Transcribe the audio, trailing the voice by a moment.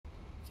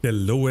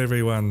Hello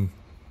everyone,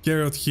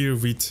 Garrett here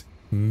with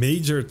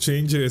major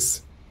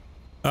changes.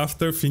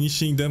 After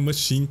finishing the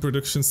machine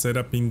production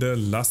setup in the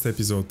last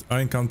episode,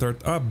 I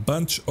encountered a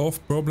bunch of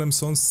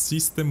problems on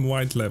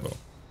system-wide level.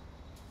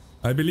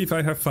 I believe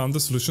I have found the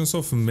solutions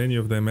of many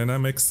of them and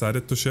I'm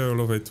excited to share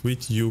all of it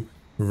with you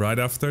right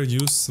after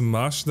you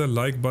smash the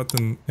like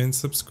button and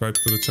subscribe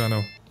to the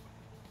channel.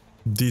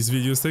 These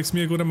videos takes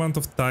me a good amount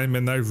of time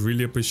and I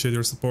really appreciate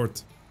your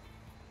support.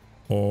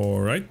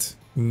 Alright,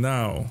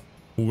 now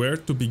where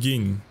to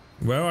begin?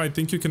 Well, I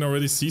think you can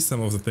already see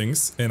some of the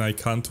things and I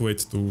can't wait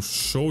to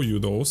show you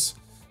those.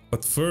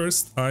 But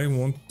first I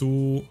want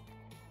to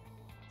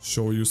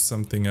show you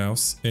something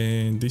else,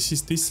 and this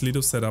is this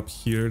little setup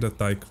here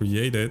that I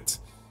created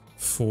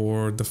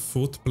for the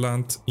food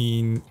plant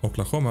in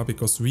Oklahoma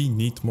because we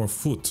need more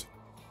food.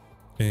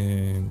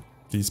 And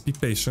please be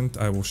patient,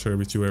 I will share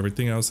with you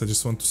everything else. I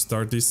just want to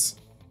start this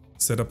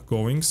setup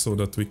going so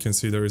that we can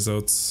see the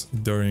results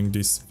during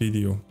this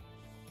video.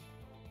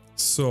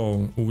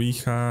 So we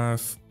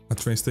have a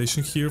train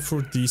station here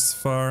for this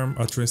farm,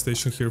 a train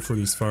station here for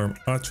this farm,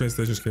 a train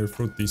station here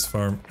for this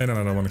farm, and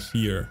another one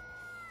here.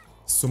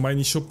 So my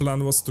initial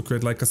plan was to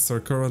create like a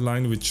circular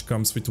line which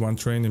comes with one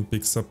train and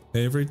picks up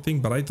everything,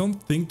 but I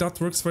don't think that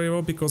works very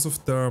well because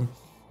of the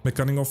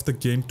mechanic of the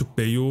game to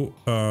pay you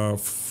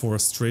for a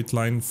straight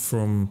line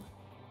from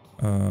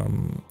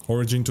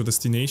origin to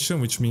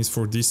destination, which means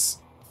for this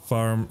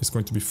farm is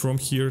going to be from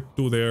here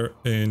to there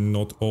and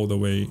not all the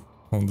way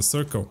on the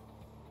circle.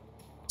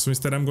 So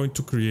instead I'm going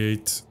to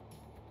create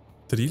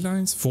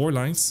 4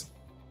 lines,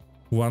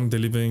 one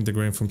delivering the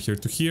grain from here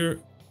to here,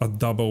 a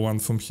double one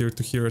from here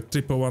to here, a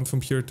triple one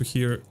from here to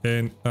here,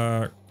 and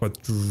a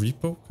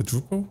quadruple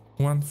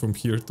one from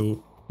here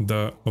to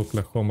the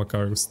Oklahoma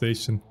cargo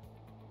station.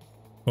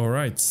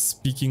 Alright,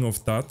 speaking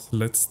of that,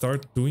 let's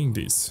start doing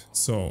this.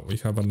 So we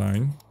have a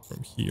line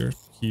from here to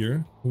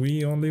here.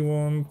 We only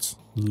want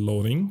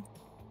loading,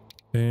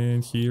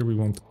 and here we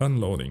want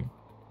unloading.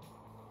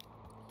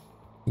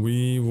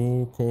 We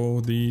will call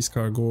this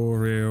cargo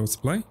rail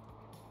supply,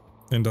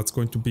 and that's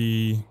going to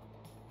be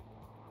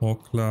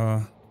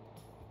Okla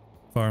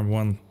Farm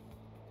 1,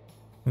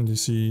 and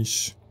this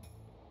is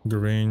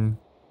grain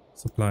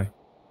supply.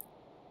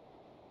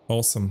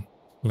 Awesome.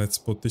 Let's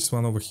put this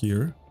one over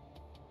here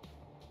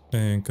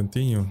and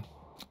continue.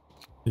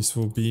 This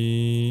will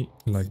be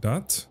like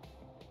that.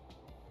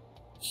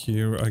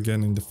 Here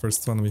again in the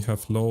first one we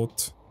have load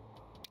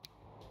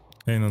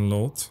and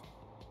unload.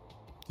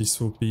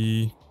 This will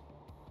be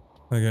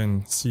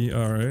again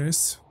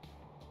CRS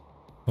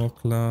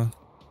Okla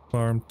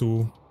Farm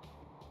 2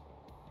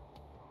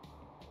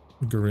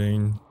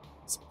 grain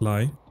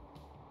supply.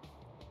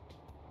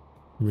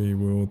 We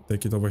will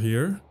take it over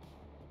here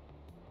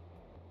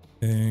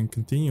and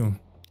continue.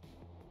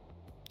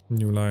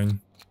 New line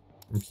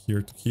from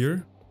here to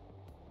here.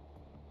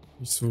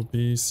 This will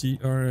be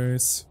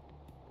CRS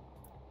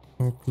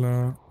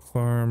Okla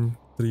Farm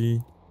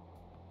 3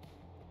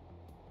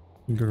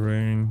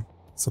 grain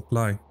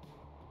supply.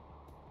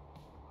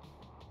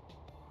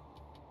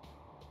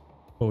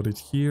 Hold it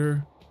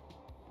here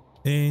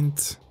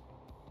and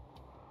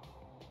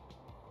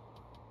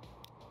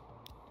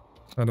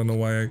I don't know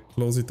why I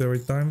close it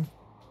every time,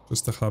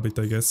 just a habit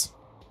I guess.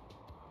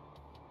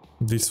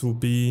 This will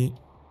be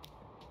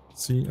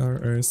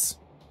CRS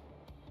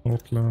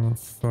Okla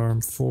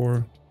Farm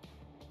 4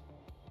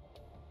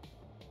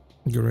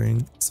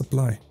 grain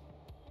supply.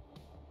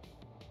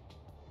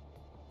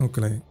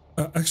 Okay,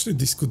 actually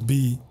this could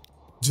be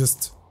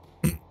just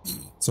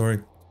sorry,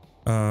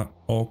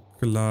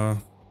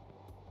 Okla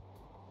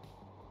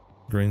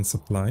grain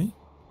supply.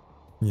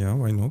 Yeah,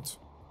 why not?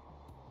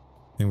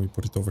 And we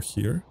put it over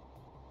here.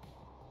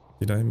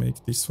 Did I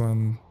make this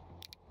one?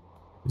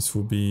 This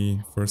will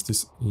be first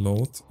is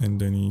load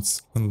and then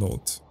it's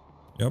unload.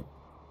 Yep.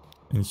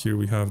 And here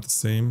we have the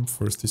same.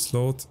 First is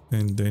load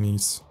and then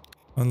it's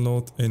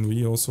unload. And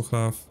we also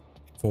have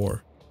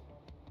 4.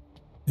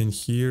 And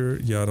here,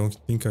 yeah, I don't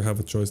think I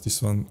have a choice.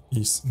 This one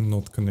is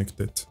not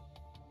connected.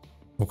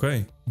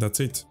 Okay,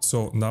 that's it.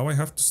 So now I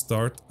have to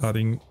start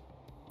adding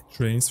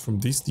trains from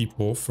this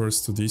depot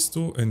first to these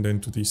 2 and then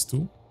to these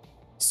 2.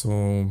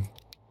 So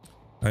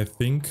I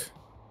think,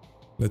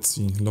 let's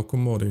see,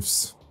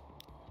 locomotives.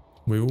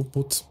 We will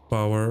put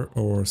power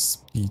or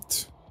speed.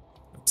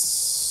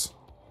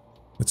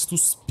 Let's do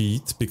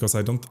speed because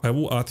I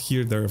will add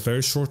here, there are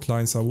very short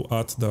lines. I will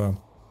add the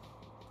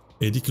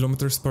 80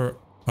 kilometers per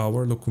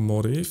hour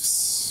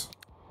locomotives.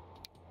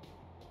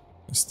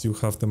 I still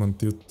have them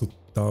until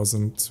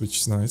 2000, which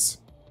is nice.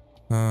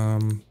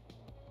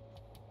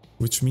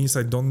 Which means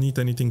I don't need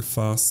anything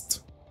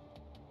fast.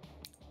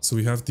 So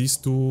we have these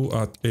 2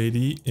 at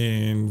 80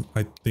 and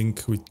I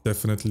think we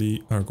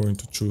definitely are going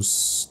to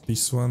choose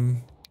this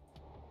one.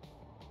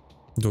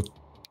 The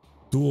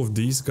 2 of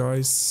these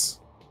guys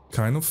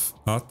kind of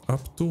add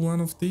up to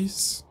one of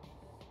these.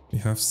 We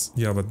have,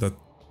 yeah, but that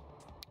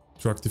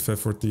tractive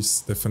effort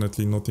is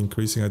definitely not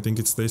increasing. I think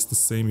it stays the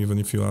same even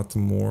if you add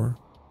more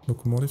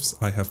locomotives.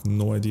 I have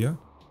no idea,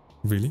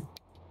 really.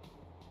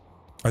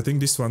 I think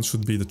this one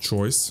should be the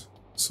choice.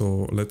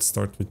 So let's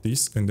start with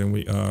this, and then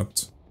we are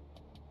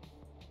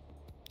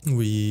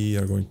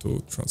going to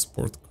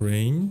transport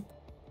grain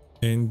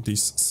and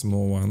this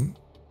small one.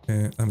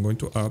 And I'm going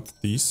to add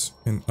this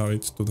and add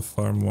it to the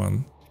farm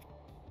 1.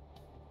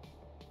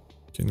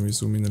 Can we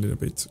zoom in a little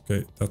bit?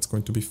 Okay, that's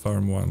going to be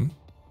farm 1.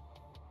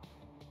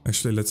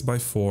 Actually, let's buy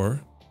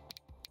 4.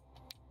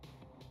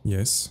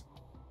 Yes.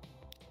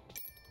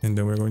 And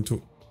then we're going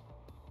to...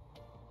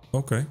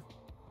 Okay.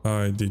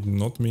 I did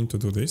not mean to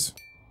do this.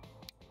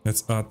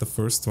 Let's add the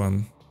first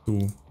one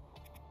to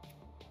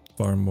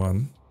farm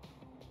 1.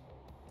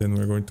 Then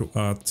we're going to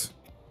add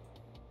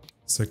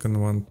second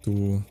one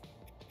to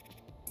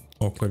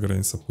Okla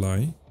grain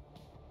supply.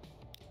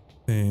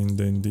 And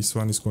then this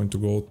one is going to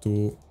go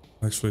to...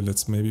 Actually,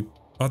 let's maybe...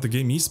 Ah, the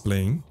game is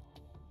playing.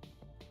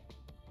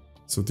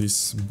 So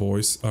these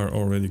boys are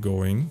already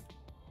going.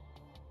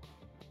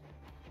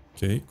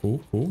 Okay,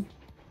 cool, cool.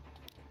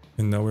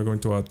 And now we're going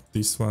to add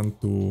this one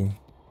to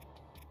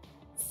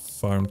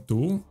farm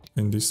 2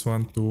 and this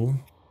one to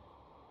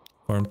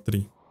farm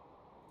 3.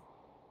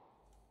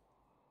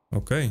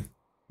 Okay,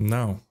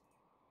 now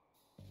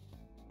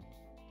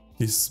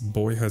this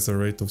boy has a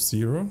rate of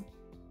 0.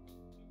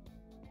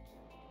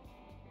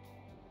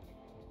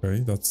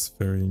 Okay, that's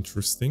very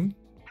interesting.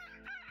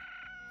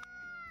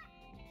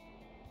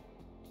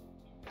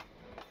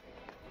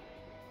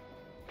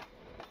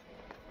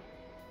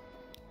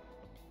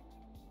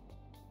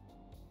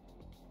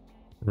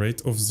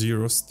 Rate of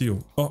 0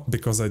 still. Oh,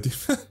 because I did...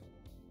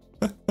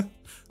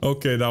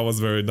 Okay, that was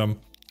very dumb.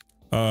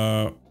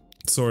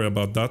 Sorry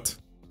about that.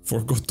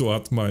 Forgot to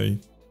add my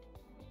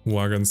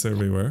wagons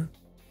everywhere.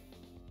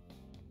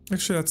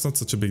 Actually, that's not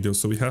such a big deal.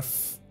 So we have...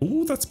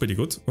 Ooh, that's pretty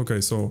good. Okay,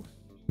 so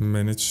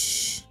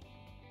manage...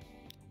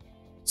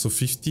 So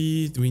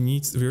 50,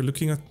 we're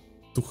looking at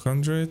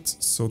 200.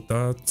 So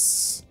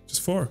that's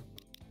just 4.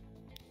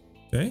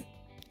 Okay.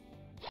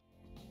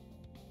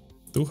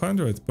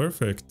 200,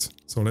 perfect.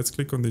 So let's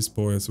click on this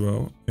boy as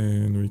well,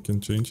 and we can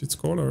change its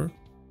color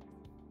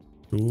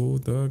to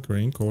the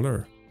grain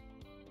color.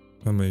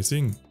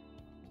 Amazing.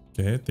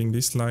 Okay, I think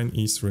this line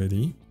is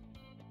ready.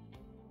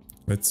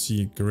 Let's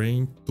see,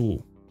 grain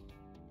 2.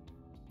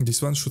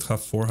 This one should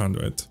have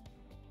 400.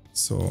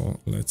 So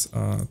let's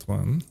add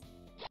one.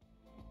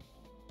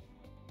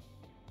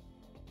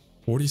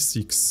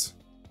 46.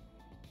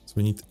 So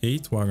we need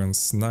 8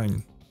 wagons,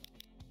 9.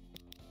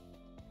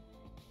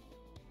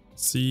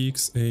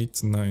 6,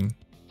 8, 9.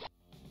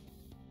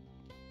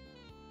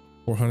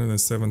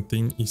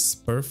 417 is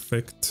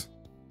perfect.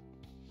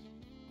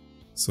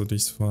 So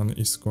this one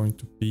is going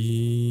to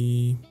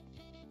be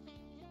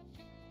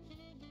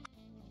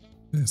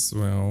as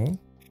well.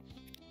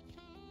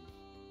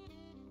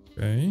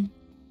 Okay.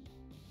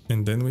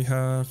 And then we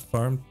have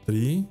farm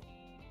 3.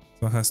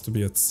 So it has to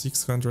be at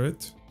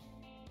 600.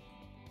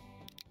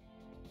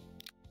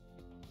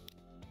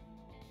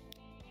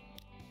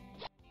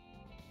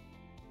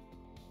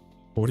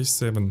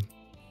 $47.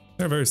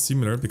 They're very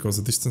similar because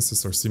the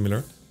distances are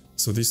similar.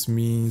 So this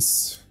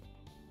means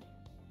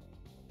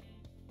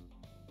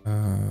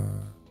 5,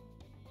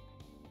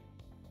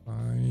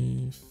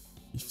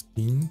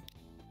 15,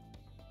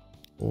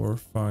 4,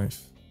 5,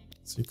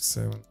 6,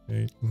 7,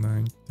 8,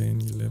 9,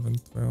 10, 11,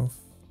 12,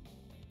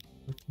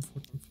 13,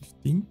 14,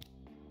 15.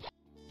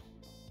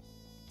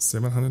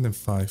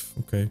 705.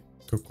 Okay,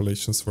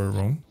 calculations were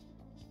wrong.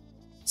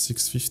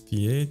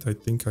 658. I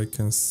think I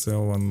can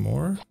sell one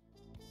more.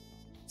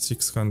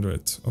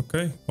 600.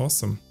 Okay,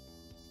 awesome.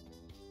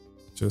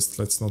 Just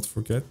let's not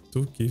forget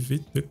to give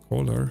it the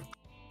color.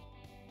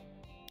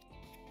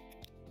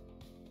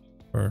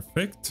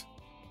 Perfect.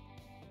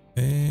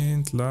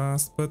 And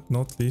last but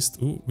not least,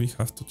 oh, we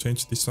have to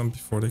change this one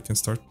before they can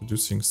start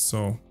producing.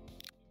 So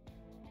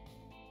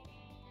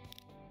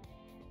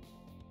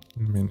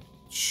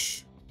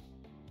manage.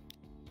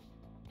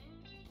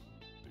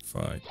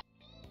 35.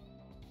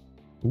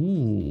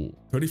 Ooh,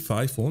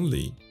 35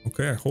 only.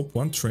 Okay, I hope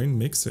one train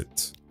makes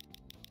it.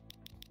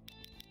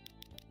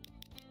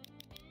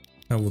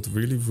 I would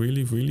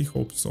really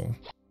hope so.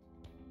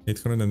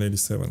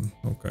 887.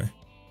 Okay.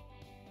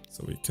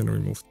 So we can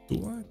remove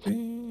 2, I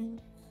think.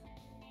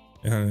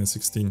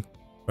 816.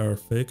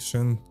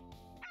 Perfection.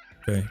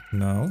 Okay,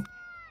 now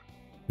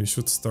we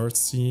should start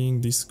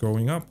seeing this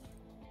going up.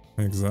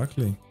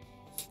 Exactly.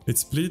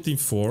 It's split in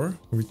 4,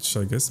 which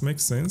I guess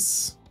makes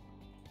sense.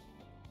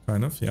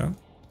 Kind of, yeah.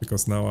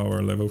 Because now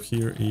our level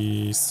here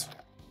is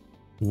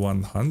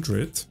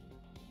 100.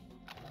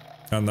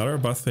 Another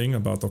bad thing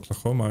about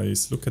Oklahoma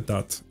is, look at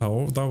that,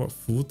 all our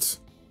food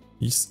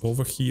is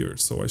over here,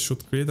 so I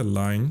should create a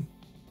line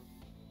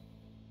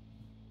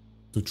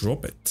to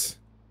drop it.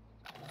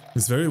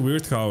 It's very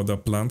weird how the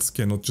plants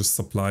cannot just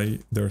supply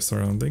their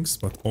surroundings,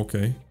 but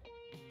okay.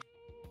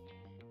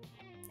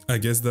 I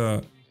guess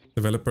the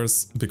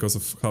developers, because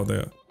of how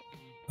the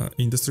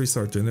industries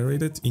are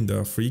generated in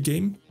the free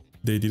game,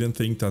 they didn't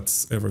think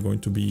that's ever going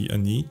to be a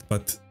need,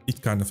 but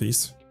it kind of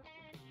is.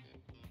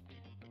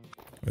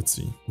 Let's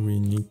see, we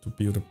need to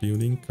build a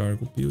building,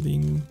 cargo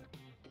building.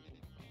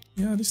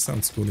 Yeah, this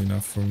sounds cool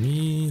enough for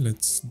me.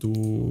 Let's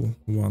do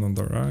one on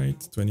the right.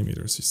 20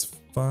 meters is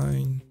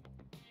fine.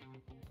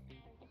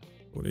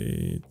 Put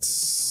it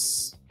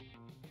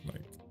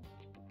like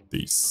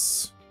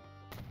this.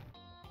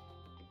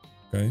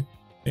 Okay.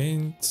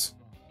 And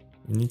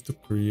we need to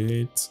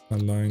create a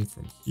line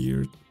from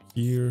here to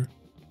here.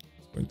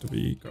 It's going to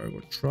be cargo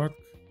truck,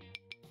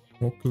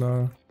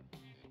 Okla,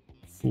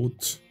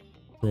 foot,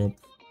 drop.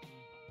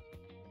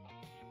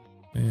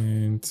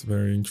 And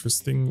very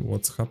interesting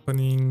what's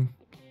happening.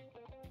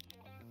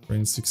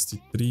 Train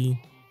 63.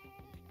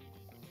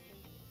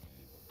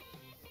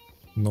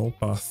 No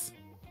path.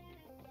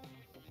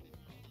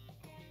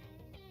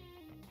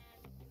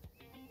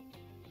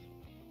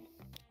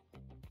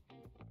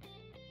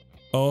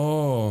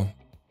 Oh,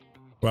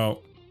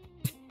 well,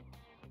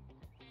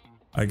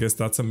 I guess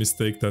that's a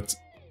mistake that,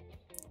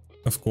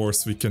 of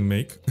course, we can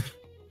make.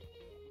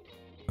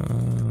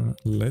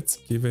 Let's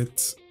give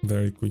it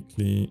very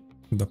quickly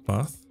the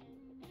path.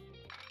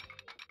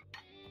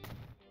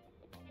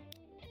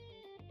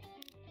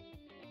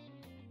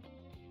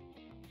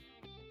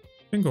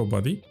 You can go,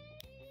 buddy.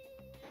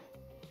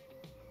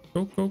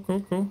 Go, go, go,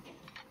 go.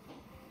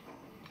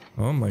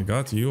 Oh my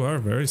god, you are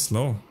very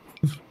slow.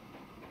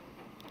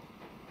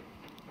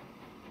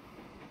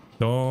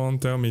 Don't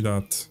tell me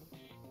that.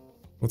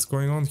 What's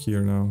going on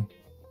here now?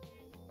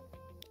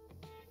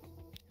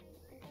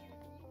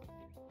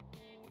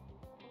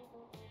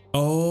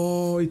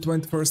 Oh, it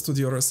went first to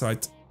the other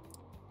side.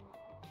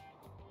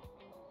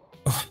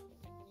 Ugh.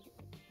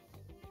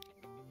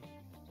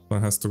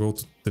 One has to go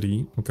to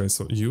 3. Okay,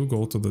 so you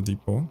go to the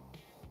depot.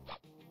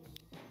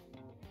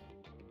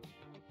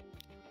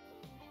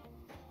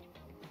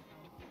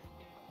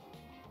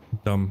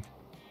 Dumb.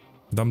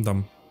 Dumb,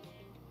 dumb.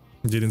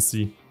 Didn't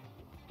see.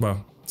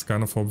 Well, it's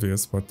kind of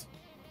obvious, but...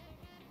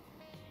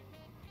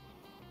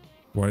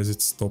 Why is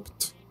it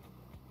stopped?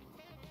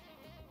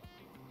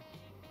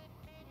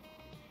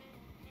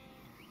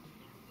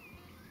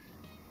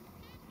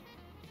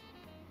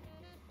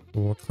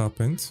 What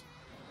happened?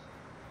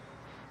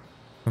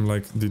 I'm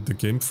like, did the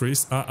game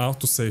freeze? Ah,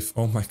 autosave.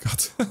 Oh my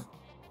god.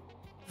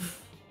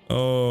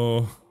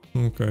 Oh,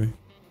 okay.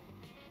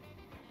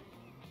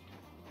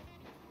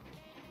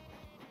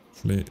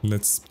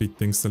 Let's speed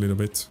things a little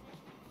bit.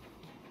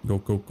 Go,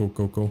 go, go,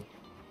 go, go.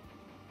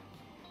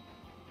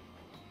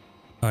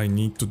 I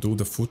need to do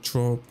the food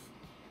drop.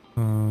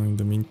 In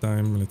the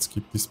meantime, let's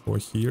keep this boy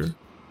here.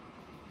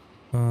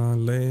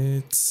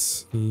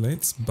 Let's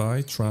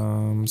buy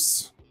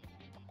trams.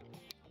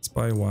 Let's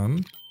buy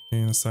one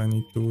and assign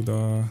it to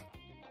the...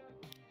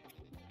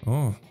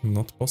 Oh,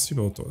 not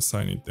possible to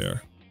assign it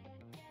there.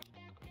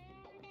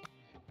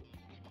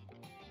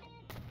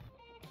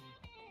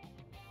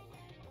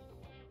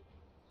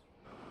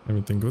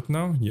 Everything good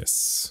now?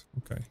 Yes.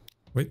 Okay.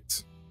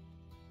 Wait.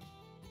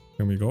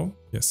 Can we go?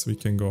 Yes, we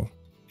can go.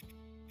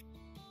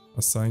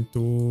 Assign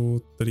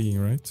to 3,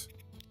 right?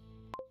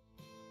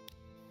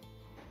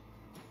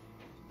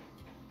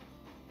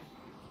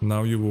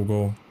 Now you will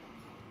go.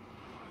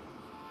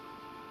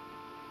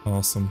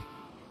 Awesome.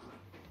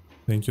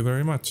 Thank you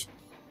very much.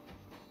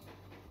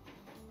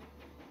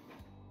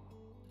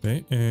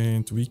 Okay,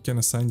 and we can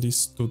assign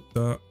this to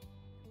the...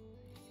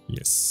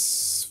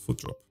 Yes, food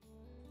drop.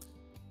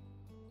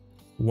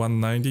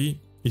 190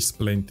 is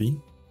plenty.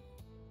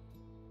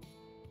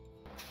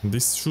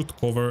 This should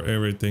cover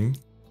everything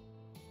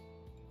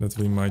that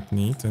we might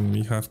need, and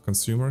we have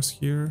consumers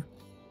here.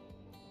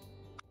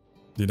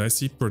 Did I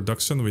see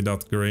production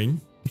without grain?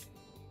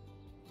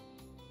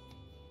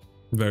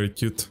 Very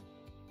cute.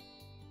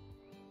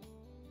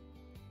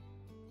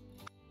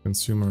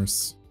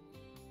 Consumers.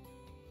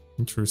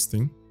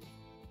 Interesting.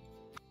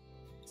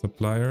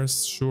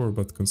 Suppliers, sure,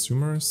 but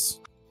consumers?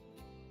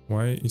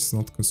 Why is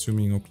not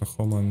consuming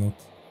Oklahoma not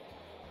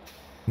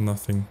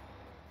nothing?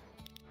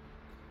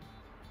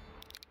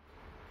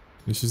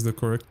 This is the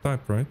correct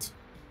type, right?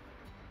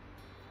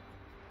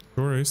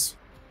 Sure is.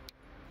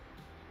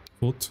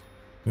 Food,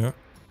 yeah.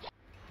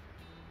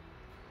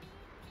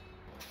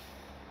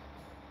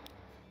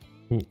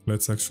 Oh,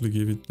 let's actually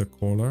give it the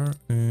color,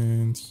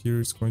 and here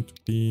it's going to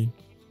be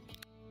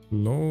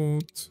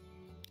load.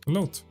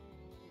 Load.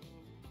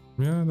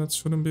 Yeah, that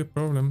shouldn't be a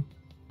problem.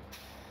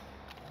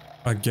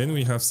 Again,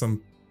 we have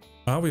some...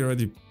 Ah, we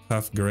already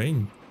have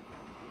grain.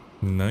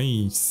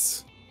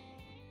 Nice.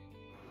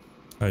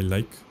 I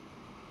like.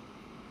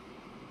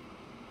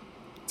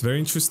 It's very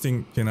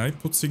interesting. Can I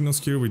put signals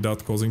here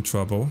without causing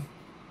trouble?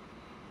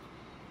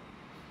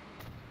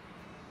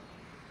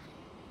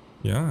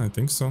 Yeah, I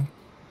think so.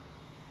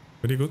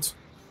 Very good.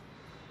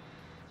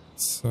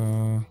 It's,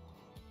 I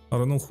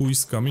don't know who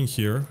is coming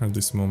here at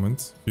this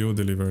moment. Few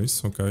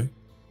deliveries, okay.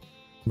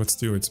 But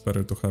still, it's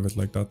better to have it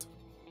like that.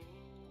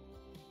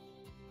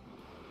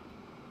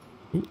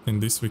 Ooh,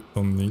 and this we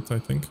don't need, I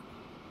think.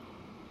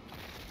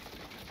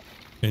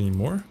 Any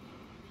more?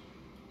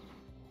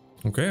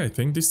 Okay, I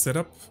think this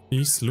setup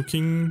is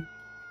looking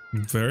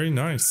very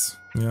nice.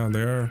 Yeah,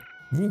 they're...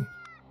 Ooh.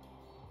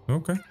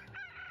 Okay.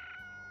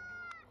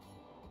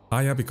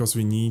 Ah, yeah, because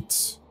we need...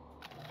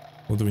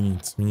 What do we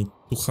need? We need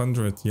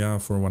 200, yeah,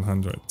 for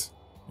 100.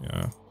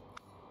 Yeah.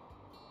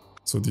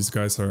 So these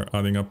guys are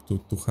adding up to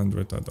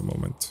 200 at the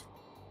moment.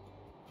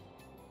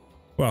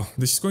 Well,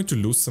 this is going to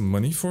lose some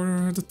money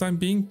for the time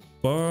being,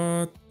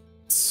 but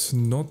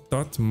not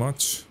that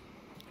much.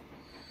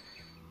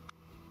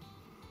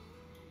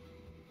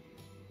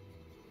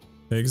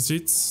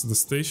 Exits the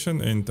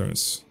station,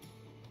 enters.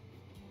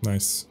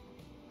 Nice.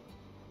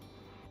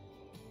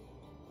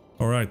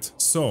 Alright,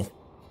 so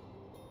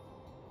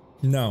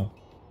now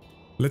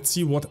let's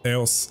see what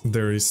else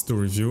there is to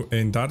review,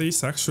 and that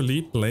is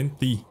actually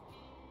plenty.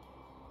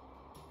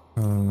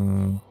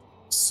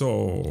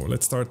 So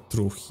let's start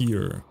through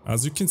here.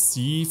 As you can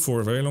see,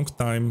 for a very long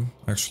time,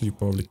 actually you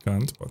probably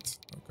can't, but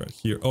okay,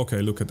 here,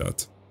 okay, look at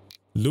that.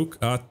 Look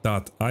at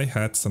that. I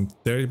had some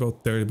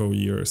terrible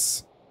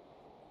years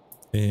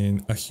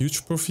and a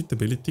huge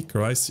profitability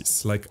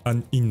crisis, like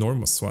an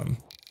enormous one.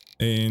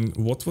 And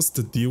what was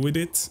the deal with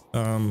it?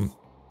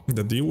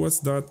 The deal was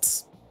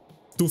that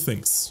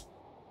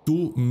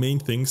two main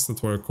things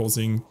that were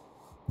causing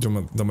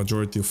the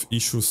majority of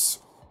issues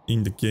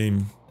in the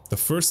game. The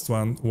first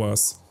one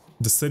was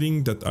the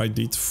setting that I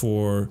did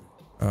for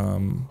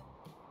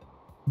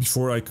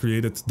before I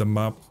created the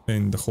map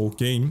and the whole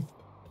game.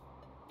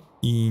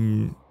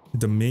 In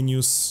the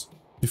menus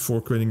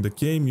before creating the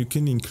game, you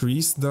can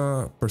increase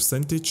the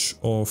percentage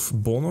of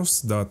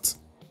bonus that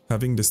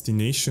having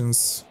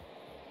destinations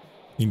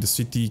in the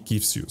city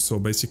gives you. So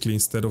basically,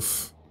 instead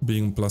of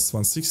being plus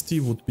 160,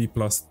 would be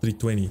plus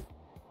 320.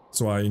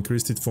 So I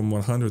increased it from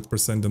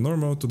 100% the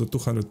normal to the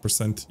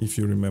 200% if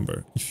you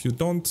remember. If you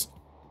don't,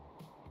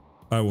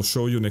 I will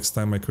show you next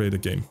time I create a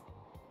game.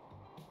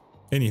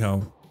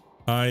 Anyhow,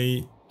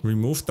 I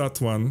removed that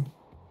one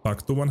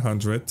back to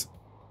 100.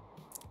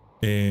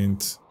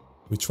 And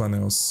which one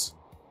else?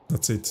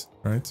 That's it,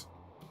 right?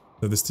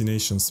 The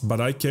destinations. But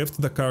I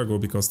kept the cargo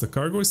because the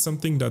cargo is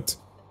something that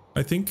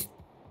I think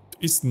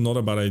is not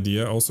a bad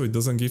idea. Also, it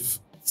doesn't give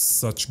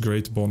such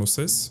great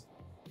bonuses.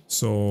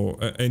 So,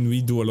 and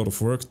we do a lot of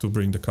work to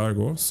bring the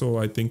cargo. So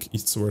I think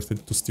it's worth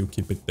it to still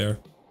keep it there.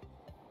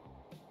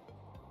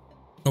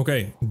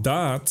 Okay,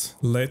 that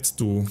led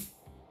to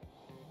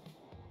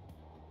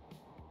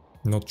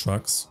not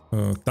trucks,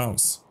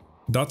 towns.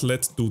 That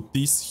led to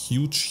this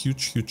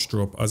huge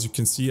drop. As you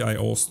can see, I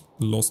also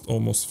lost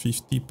almost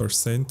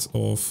 50%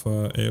 of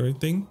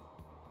everything.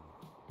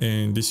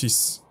 And this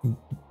is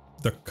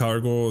the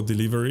cargo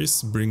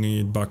deliveries, bringing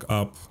it back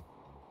up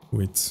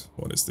with,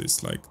 what is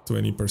this, like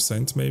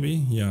 20%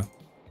 maybe? Yeah.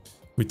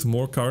 With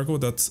more cargo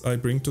that I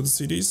bring to the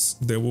cities,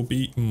 there will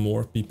be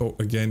more people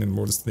again and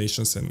more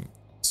destinations and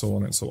so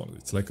on and so on.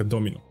 It's like a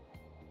domino.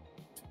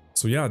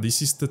 So yeah,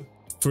 this is the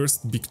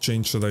first big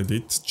change that I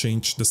did.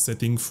 Change the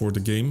setting for the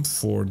game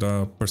for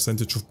the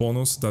percentage of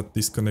bonus that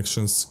these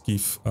connections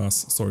give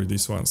us. Sorry,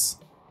 these ones.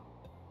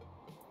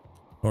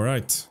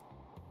 Alright.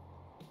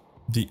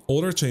 The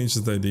other change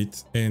that I did,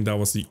 and that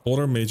was the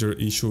other major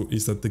issue,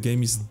 is that the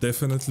game is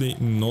definitely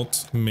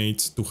not made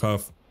to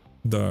have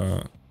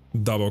the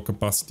double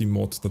capacity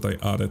mod that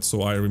I added.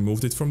 So I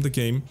removed it from the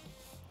game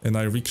and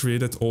I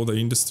recreated all the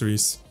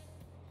industries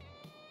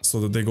so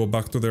that they go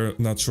back to their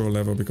natural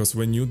level, because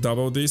when you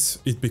double this,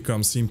 it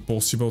becomes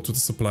impossible to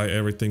supply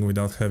everything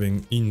without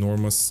having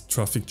enormous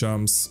traffic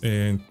jams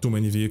and too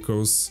many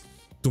vehicles,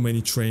 too many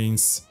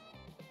trains,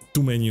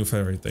 too many of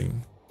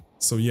everything.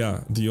 So yeah,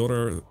 the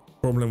other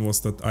problem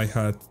was that I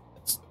had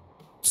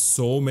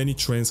so many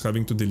trains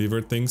having to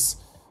deliver things.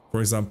 For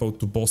example,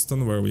 to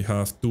Boston, where we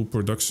have three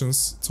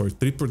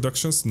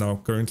productions, now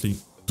currently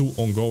 2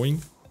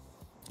 ongoing.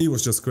 It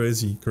was just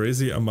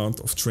crazy amount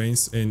of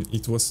trains, and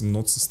it was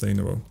not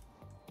sustainable.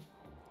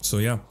 So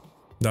yeah,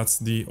 that's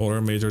the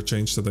other major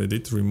change that I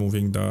did,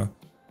 removing the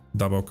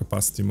double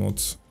capacity mod.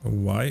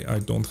 Why I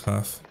don't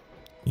have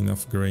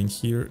enough grain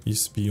here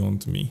is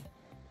beyond me.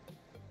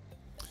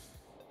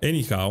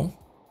 Anyhow,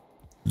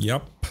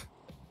 yep,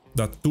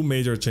 that 2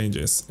 major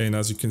changes, and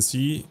as you can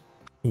see,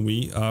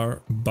 we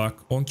are back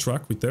on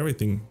track with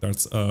everything.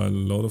 That's a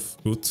lot of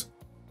good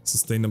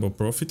sustainable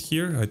profit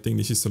here. I think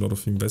this is a lot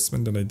of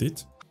investment that I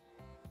did.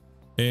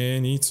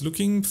 And it's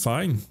looking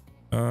fine.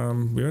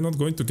 We are not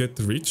going to get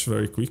rich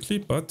very quickly,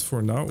 but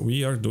for now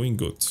we are doing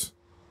good.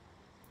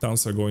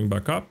 Towns are going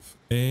back up,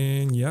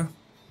 and yeah.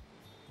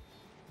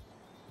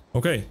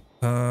 Okay,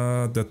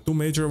 the 2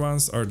 major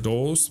ones are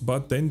those,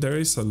 but then there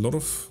is a lot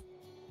of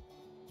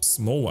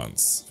small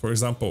ones. For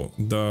example,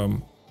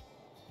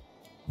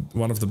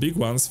 one of the big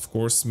ones, of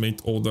course,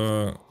 made all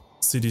the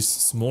cities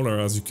smaller,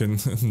 as you can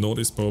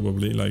notice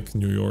probably, like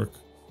New York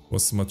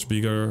was much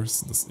bigger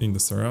in the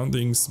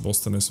surroundings,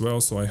 Boston as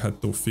well, so I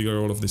had to figure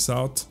all of this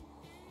out.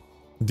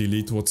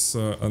 Delete what's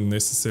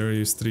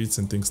unnecessary streets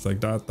and things like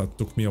that. That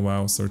took me a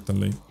while,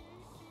 certainly.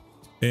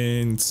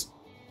 And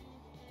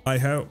I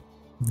have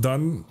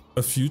done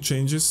a few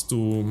changes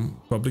to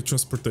public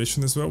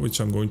transportation as well, which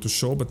I'm going to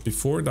show, but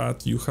before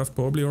that, you have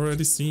probably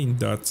already seen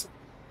that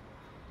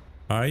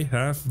I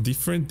have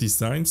different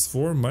designs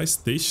for my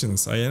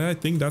stations, and I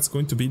think that's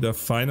going to be the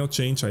final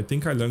change. I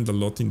think I learned a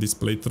lot in this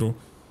playthrough.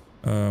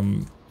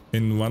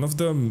 And one of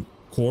the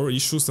core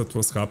issues that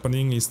was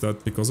happening is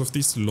that because of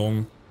these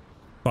long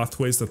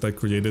pathways that I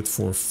created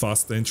for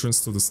fast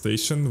entrance to the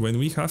station, when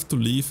we have to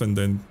leave and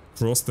then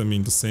cross them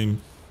in the same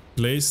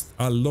place,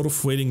 a lot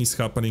of waiting is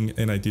happening,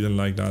 and I didn't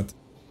like that.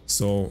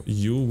 So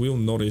you will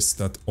notice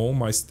that all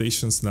my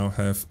stations now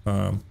have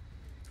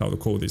how to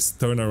call this,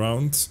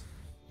 turnaround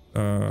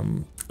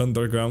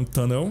underground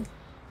tunnel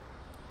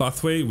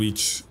pathway,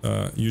 which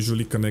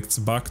usually connects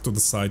back to the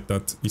site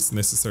that is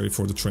necessary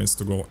for the trains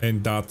to go.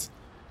 And that,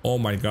 oh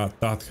my god,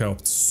 that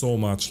helped so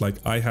much. Like,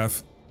 I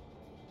have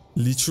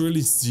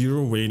literally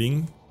zero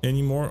waiting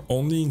anymore,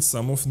 only in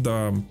some of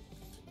the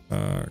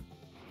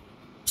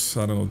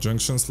I don't know,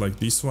 junctions like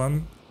this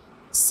one.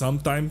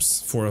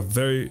 Sometimes for a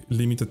very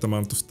limited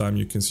amount of time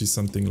you can see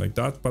something like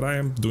that, but I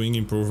am doing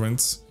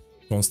improvements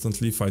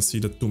constantly if I see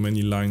that too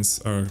many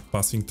lines are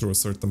passing through a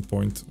certain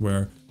point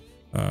where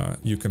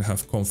you can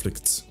have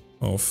conflicts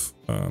of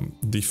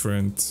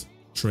different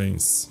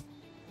trains.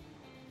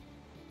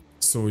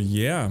 So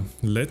yeah,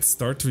 let's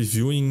start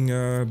reviewing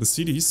the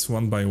cities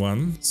one by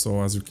one.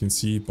 So as you can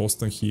see,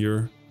 Boston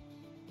here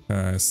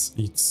has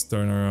its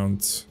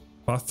turnaround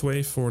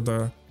pathway for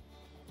the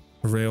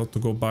rail to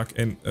go back,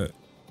 and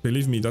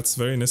believe me, that's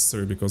very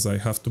necessary because I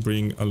have to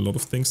bring a lot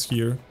of things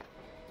here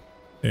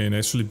and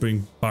actually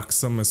bring back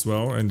some as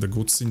well, and the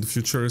goods in the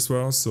future as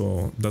well,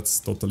 so that's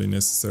totally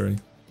necessary.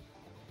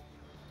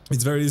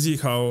 It's very easy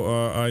how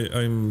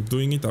I'm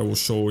doing it. I will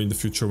show in the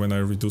future when I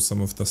redo some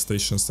of the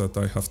stations that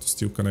I have to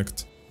still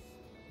connect.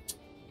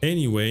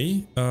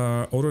 Anyway,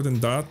 other than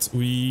that,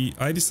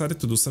 I decided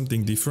to do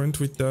something different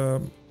with the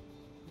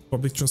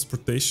public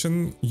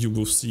transportation. You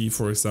will see,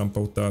 for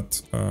example,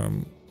 that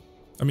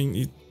I mean,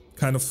 it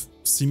kind of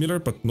similar,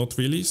 but not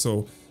really.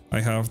 So I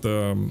have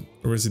the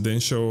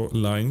residential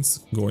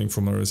lines going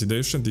from a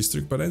residential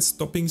district, but then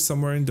stopping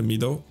somewhere in the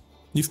middle,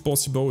 if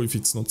possible, if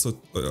it's not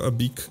a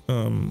big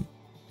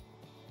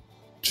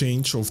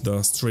change of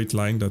the straight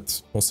line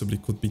that possibly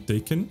could be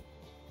taken.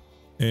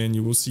 And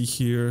you will see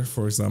here,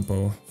 for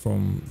example,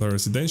 from the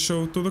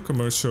residential to the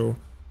commercial,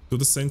 to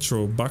the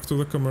central, back to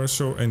the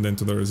commercial, and then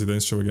to the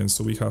residential again.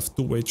 So we have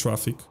two-way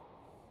traffic,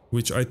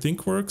 which I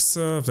think works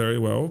very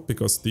well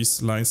because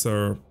these lines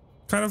are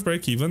kind of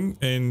break even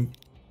and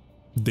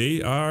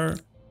they are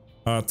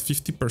at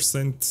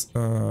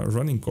 50%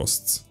 running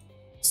costs.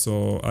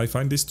 So I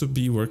find this to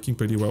be working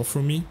pretty well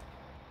for me.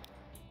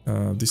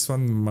 This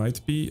one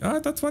might be...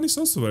 that one is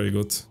also very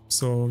good.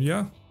 So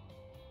yeah,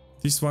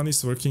 this one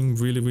is working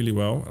really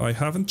well. I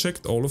haven't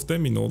checked all of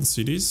them in all the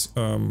cities.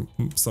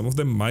 Some of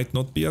them might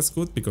not be as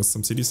good because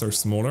some cities are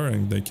smaller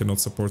and they cannot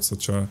support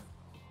such a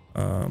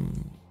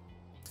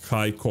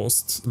high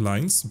cost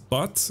lines.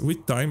 But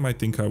with time, I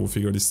think I will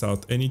figure this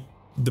out.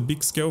 The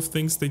big scale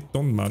things, they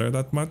don't matter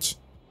that much,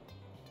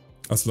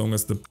 as long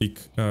as the big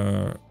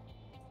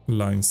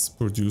lines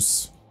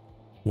produce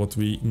what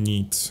we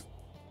need.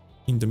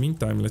 In the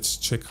meantime, let's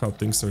check how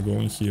things are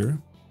going here.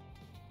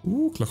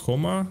 Ooh,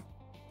 Oklahoma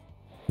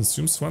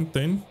consumes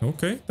 110.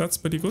 Okay, that's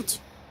pretty good.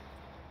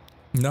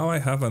 Now I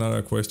have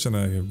another question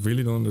I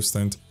really don't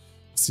understand.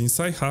 Since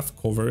I have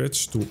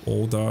coverage to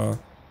all the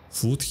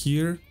food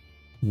here,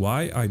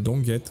 why I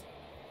don't get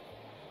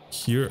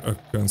here a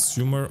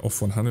consumer of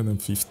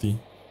 150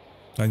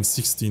 and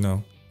 60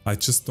 now? I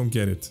just don't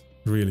get it,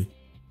 really.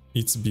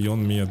 It's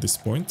beyond me at this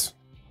point.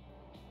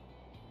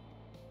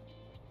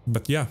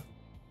 But yeah,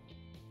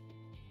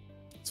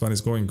 this one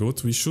is going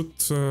good. We should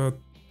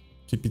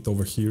keep it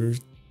over here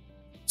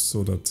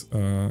so that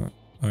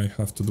I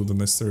have to do the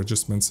necessary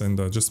adjustments, and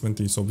the adjustment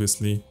is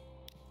obviously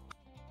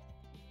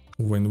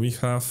when we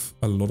have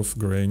a lot of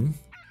grain.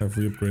 Have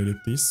we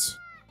upgraded this?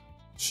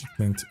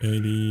 Shipment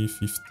 80,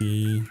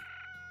 50,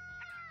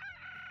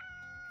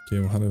 okay,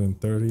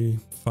 130,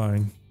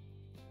 fine.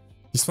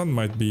 This one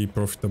might be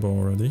profitable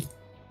already.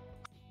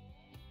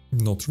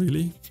 Not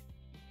really.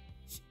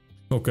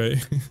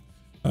 Okay,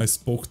 I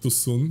spoke too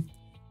soon.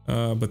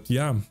 But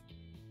yeah,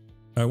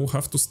 I will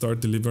have to start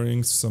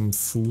delivering some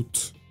food.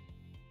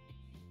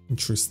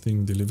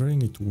 Interesting,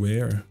 delivering it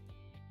where?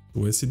 To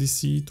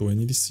SEDC, to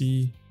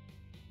NEDC?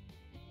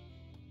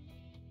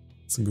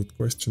 It's a good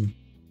question.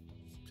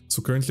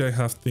 So currently I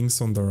have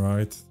things on the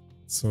right,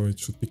 so it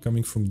should be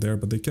coming from there,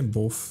 but they can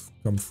both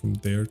come from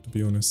there, to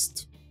be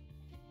honest.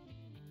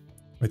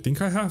 I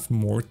think I have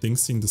more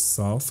things in the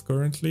south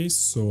currently,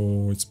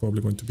 so it's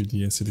probably going to be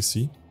the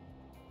SEDC.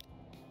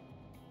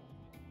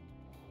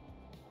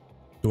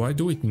 Do I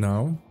do it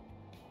now?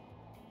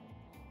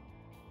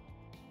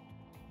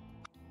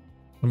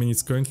 I mean,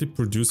 it's currently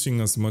producing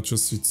as much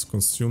as it's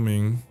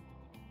consuming.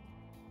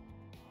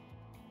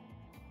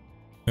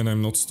 And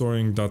I'm not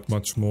storing that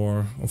much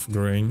more of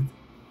grain.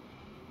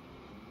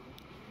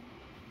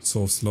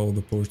 So slow,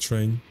 the poor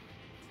train.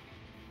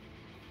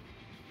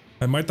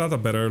 I might add a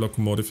better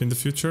locomotive in the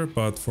future,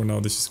 but for now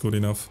this is good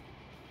enough.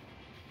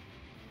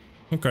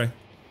 Okay.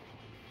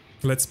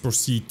 Let's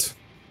proceed.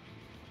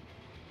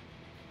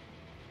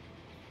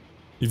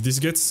 If this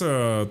gets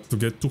to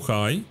get too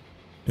high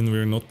and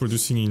we're not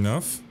producing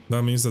enough,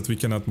 that means that we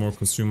can add more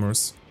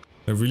consumers.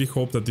 I really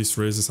hope that this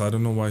raises. I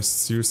don't know why,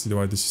 seriously,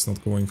 why this is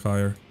not going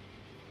higher.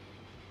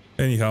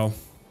 Anyhow,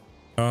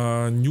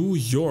 New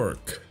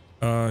York.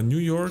 New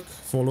York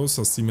follows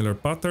a similar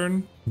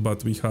pattern,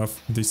 but we have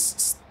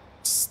this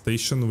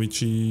station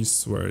which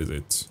is, where is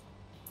it?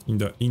 In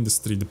the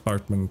industry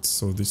department,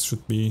 so this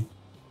should be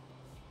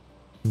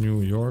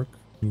New York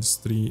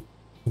Industry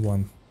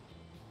 1.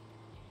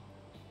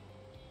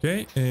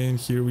 Okay, and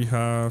here we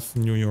have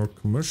New York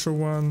Commercial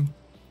 1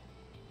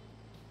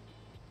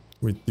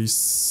 with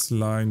this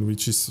line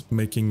which is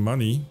making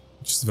money,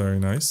 which is very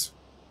nice.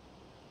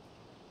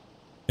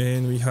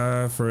 And we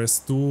have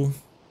RS2.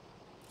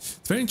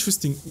 It's very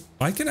interesting.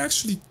 I can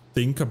actually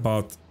think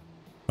about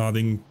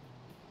adding...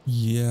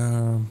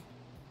 Yeah...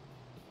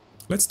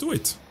 Let's do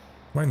it.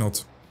 Why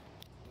not?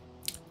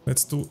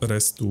 Let's do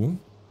RS2.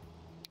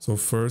 So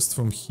first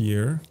from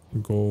here,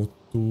 go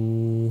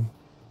to...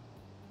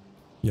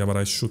 Yeah, but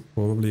I should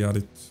probably add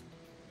it...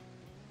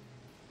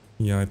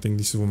 Yeah, I think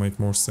this will make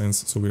more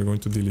sense. So we're going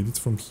to delete it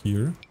from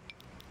here.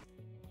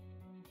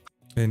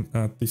 And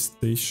add this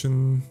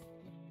station...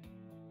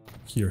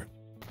 here.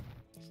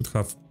 Should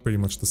have pretty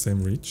much the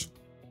same reach.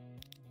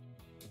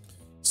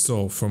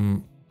 So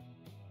from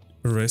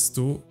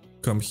RS2,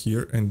 come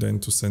here and then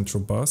to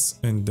Central Bus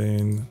and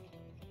then...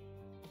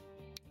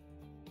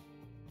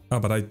 Ah,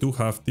 but I do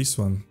have this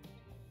one.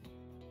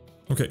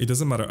 Okay, it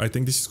doesn't matter. I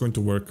think this is going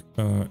to work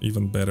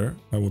even better.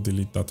 I will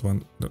delete that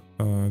one.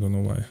 I don't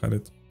know why I had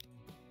it.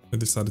 I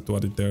decided to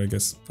add it there, I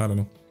guess. I don't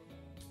know.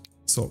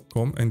 So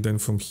come and then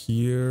from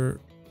here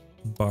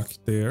back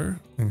there.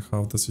 And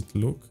how does it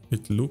look?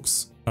 It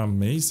looks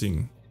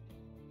amazing.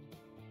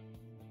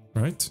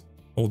 Right?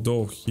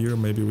 Although here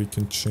maybe we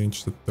can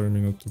change the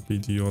terminal to be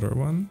the other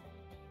one.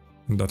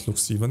 And that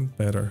looks even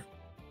better.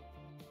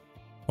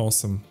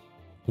 Awesome.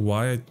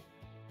 Why?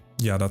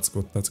 Yeah, that's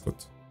good. That's good.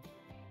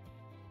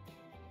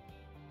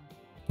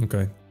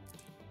 Okay.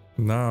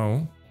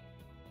 Now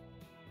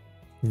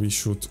we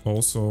should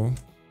also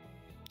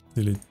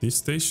delete this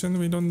station.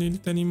 We don't need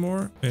it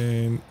anymore.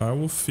 And I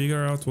will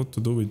figure out what to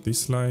do with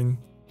this line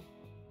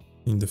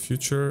in the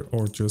future,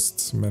 or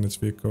just manage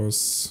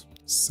vehicles,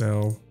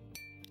 sell,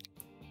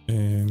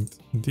 and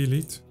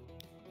delete.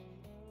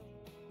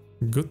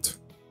 Good.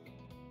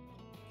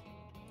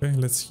 Okay,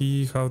 let's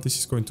see how this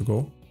is going to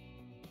go.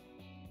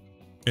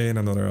 And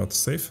another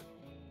autosave.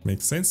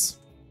 Makes sense.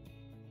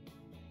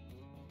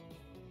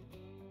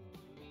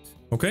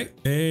 Okay,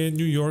 and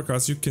New York,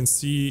 as you can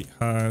see,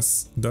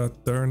 has the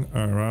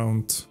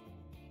turnaround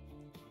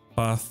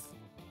path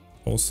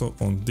also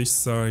on this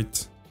side.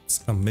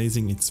 It's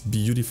amazing, it's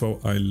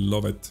beautiful, I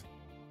love it.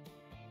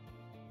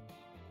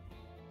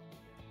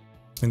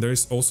 And there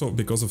is also,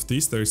 because of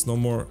this, there is no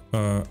more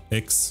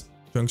X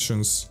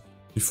junctions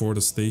before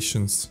the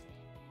stations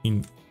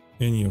in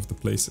any of the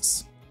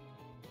places.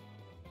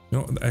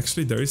 No,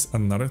 actually there is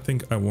another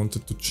thing I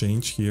wanted to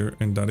change here,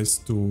 and that is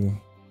to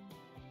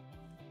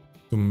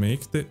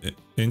make the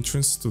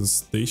entrance to the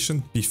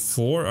station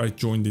before I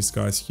join these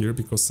guys here,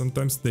 because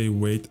sometimes they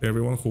wait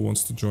everyone who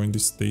wants to join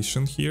this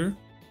station here.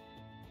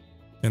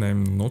 And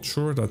I'm not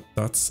sure that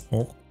that's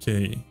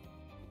okay.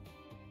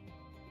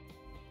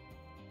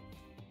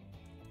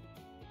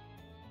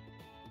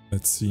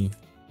 Let's see.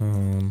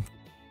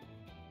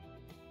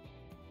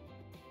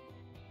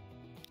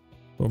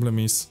 Problem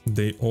is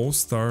they all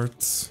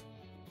start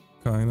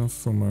kind of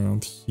from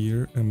around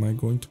here. Am I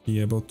going to be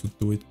able to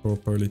do it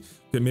properly?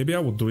 Okay, maybe I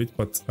will do it,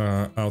 but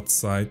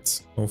outside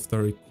of the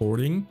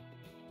recording.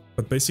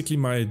 But basically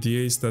my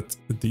idea is that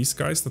these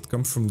guys that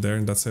come from there,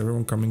 and that's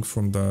everyone coming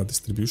from the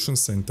distribution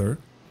center,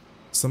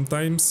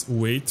 sometimes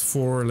wait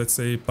for, let's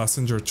say,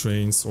 passenger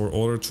trains or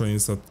other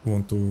trains that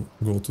want to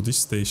go to this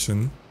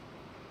station.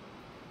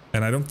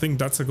 And I don't think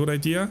that's a good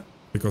idea,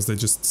 because they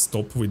just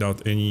stop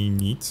without any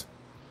need.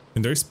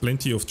 And there's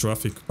plenty of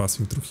traffic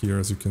passing through here,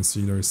 as you can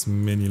see, there's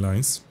many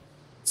lines.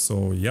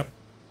 So, yep.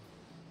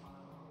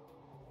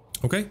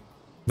 Okay,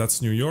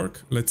 that's New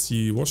York. Let's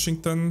see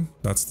Washington.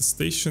 That's the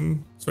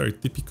station. It's very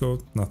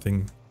typical,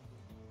 nothing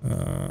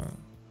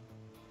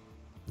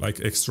like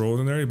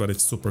extraordinary, but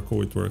it's super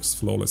cool. It works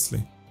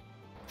flawlessly.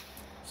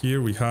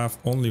 Here we have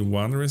only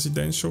one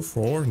residential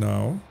for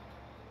now,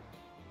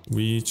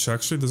 which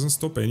actually doesn't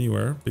stop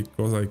anywhere,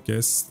 because I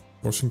guess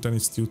Washington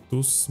is still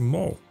too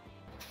small.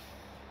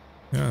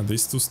 Yeah,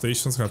 these two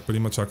stations have pretty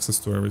much access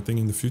to everything.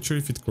 In the future,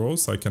 if it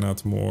grows, I can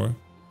add more,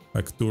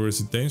 like 2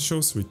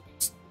 residentials with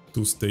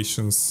 2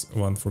 stations,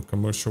 one for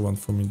commercial, one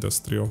from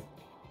industrial.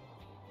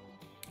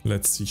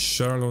 Let's see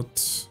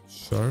Charlotte.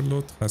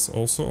 Charlotte has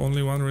also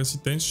only 1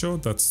 residential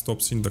that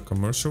stops in the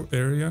commercial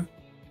area.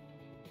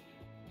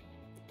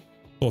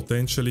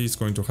 Potentially it's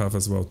going to have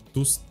as well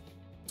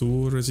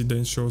two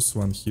residentials,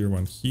 one here,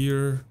 one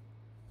here.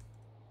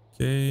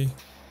 Okay,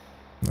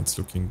 that's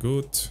looking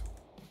good.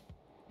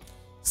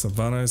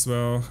 Savannah as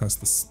well has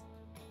this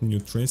new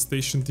train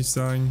station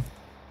design.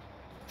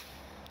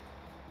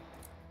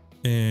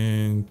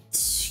 And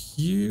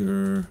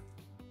here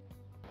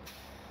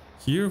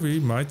we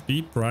might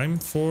be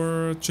primed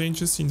for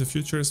changes in the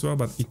future as well,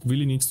 but it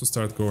really needs to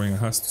start growing. It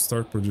has to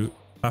start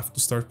have to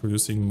start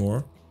producing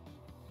more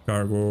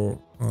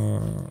cargo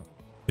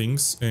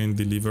things and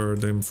deliver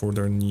them for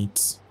their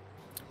needs.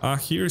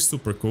 Here is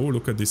super cool.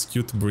 Look at this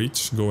cute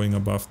bridge going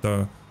above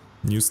the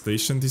new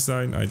station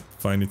design. I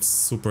find it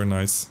super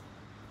nice.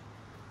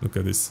 Look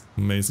at this,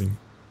 amazing.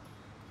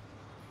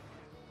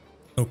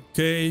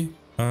 Okay,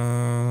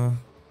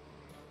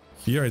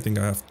 here I think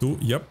I have two.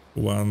 Yep,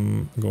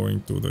 one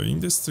going to the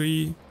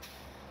industry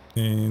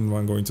and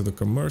one going to the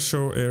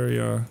commercial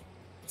area.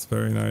 It's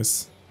very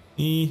nice.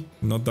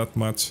 Not that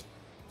much.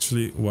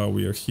 Actually, while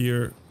we are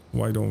here,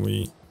 why don't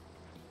we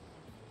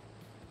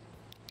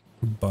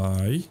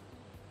buy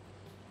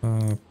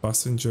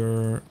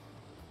passenger?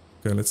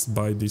 Okay, let's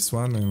buy this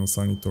one and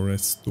assign it to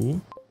rest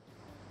 2.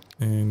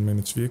 And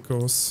manage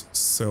vehicles,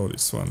 sell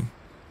this one.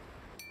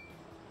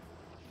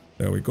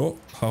 There we go.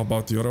 How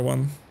about the other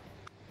one?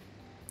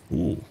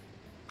 Ooh,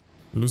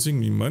 losing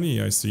me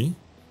money, I see.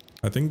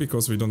 I think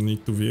because we don't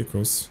need 2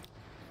 vehicles.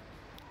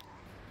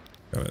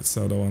 Okay, let's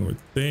sell the one with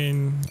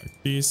 10,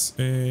 like this,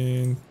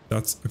 and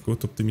that's a good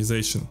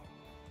optimization.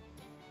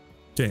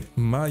 Okay,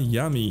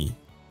 Miami.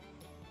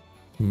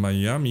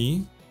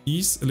 Miami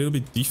is a little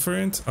bit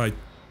different. I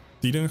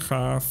didn't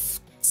have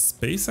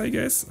space, I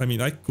guess. I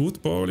mean, I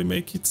could probably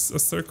make it a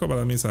circle, but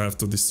that means I have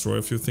to destroy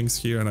a few things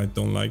here, and I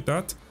don't like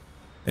that.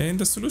 And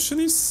the solution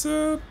is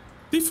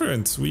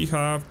different. We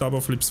have double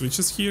flip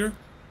switches here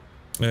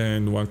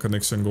and one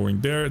connection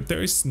going there.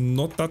 There is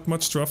not that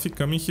much traffic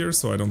coming here,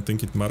 so I don't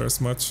think it matters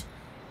much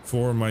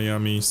for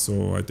Miami,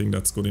 so I think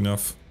that's good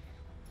enough.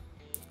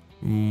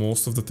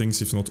 Most of the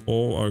things, if not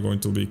all, are going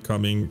to be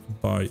coming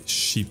by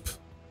ship.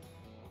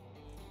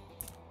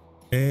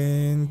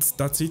 And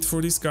that's it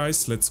for these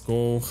guys. Let's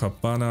go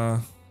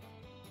Havana.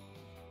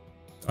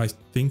 I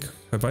think,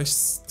 have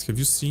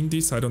you seen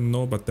this? I don't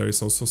know, but there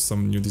is also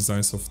some new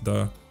designs of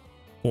the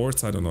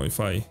ports. I don't know if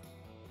I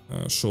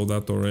showed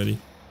that already.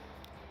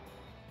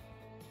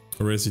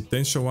 A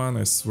residential one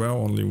as well,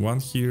 only one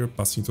here,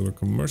 passing to the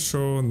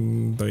commercial.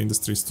 The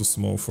industry is too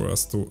small for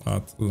us to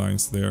add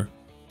lines there.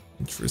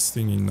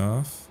 Interesting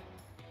enough.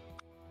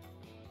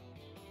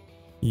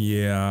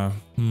 Yeah,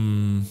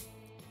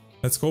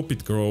 let's hope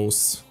it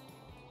grows.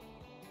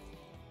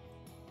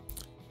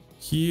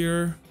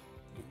 Here,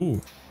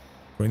 ooh,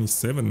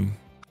 27.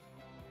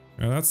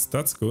 Yeah,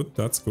 that's good,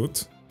 that's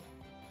good.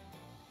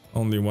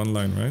 Only one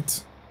line,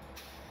 right?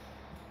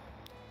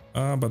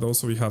 But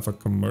also we have a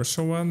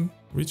commercial one,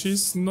 which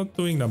is not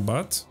doing that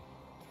bad.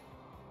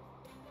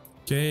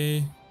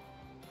 Okay,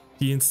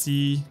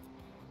 TNC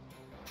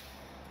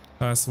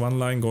has one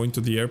line going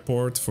to the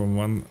airport from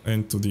one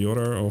end to the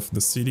other of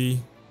the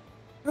city.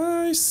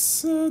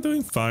 It's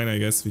doing fine, I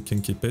guess we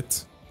can keep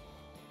it.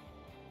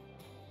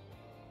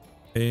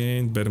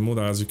 And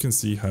Bermuda, as you can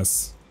see,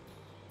 has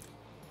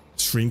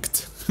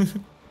shrinked.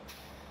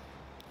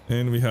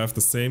 And we have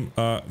the same,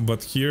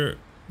 but here,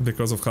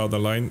 because of how the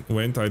line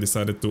went, I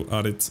decided to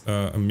add it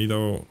a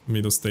middle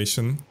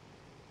station.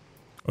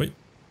 Wait,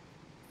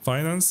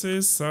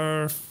 finances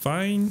are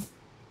fine.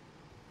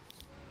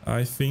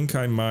 I think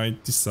I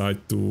might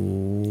decide to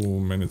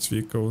manage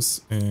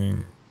vehicles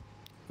and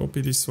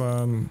copy this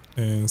one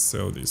and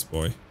sell this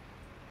boy.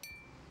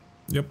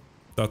 Yep,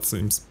 that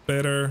seems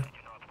better.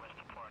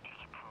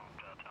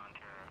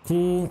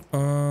 Cool,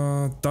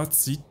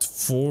 that's it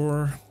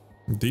for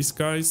these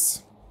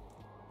guys.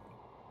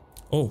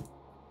 Oh,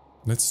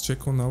 let's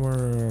check on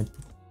our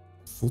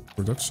food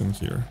production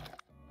here.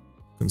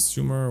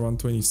 Consumer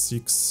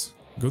 126.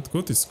 Good,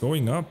 it's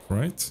going up,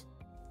 right?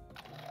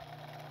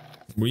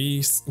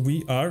 We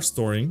are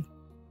storing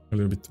a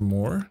little bit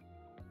more.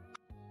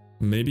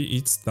 Maybe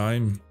it's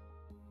time.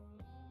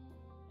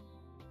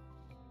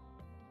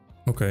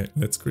 Okay,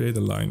 let's create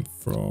a line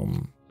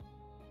from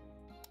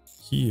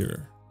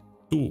here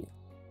to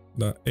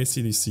the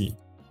ACDC.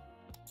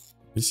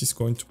 This is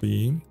going to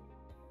be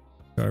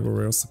cargo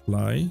rail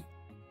supply,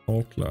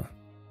 Okla,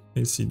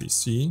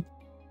 ACDC,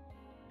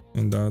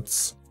 and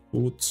that's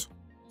food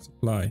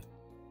supply.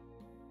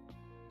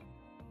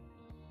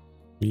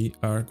 We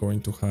are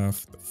going to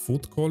have the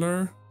food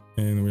color,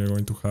 and we are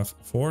going to have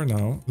 4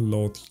 now.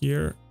 Load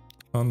here,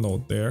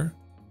 unload there,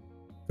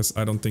 because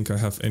I don't think I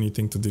have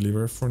anything to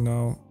deliver for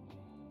now.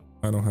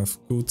 I don't have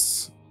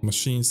goods,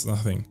 machines,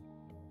 nothing.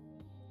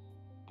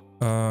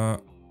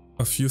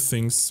 A few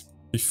things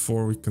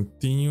before we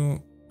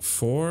continue.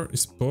 4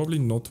 is probably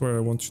not where I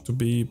want you to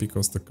be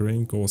because the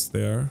grain goes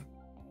there.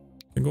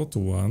 You can go to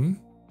 1,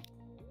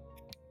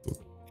 2,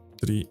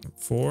 3, and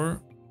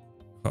 4.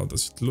 How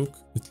does it look?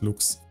 It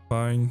looks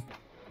fine.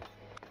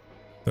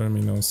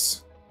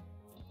 Terminals.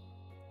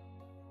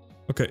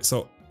 Okay,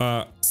 so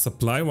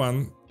supply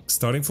 1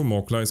 starting from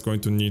Okla is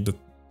going to need the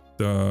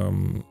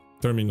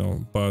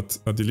terminal, but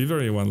a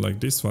delivery one like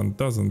this one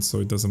doesn't,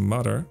 so it doesn't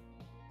matter.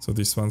 So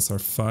these ones are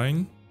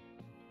fine.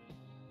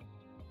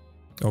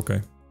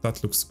 Okay,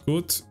 that looks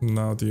good.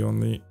 Now the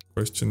only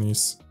question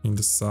is in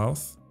the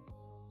south.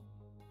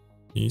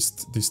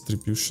 East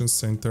distribution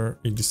center,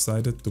 it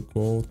decided to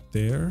go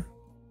there.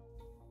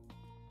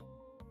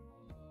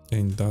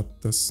 And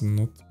that does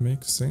not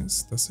make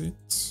sense, does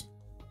it?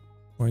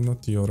 Why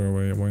not the other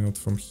way? Why not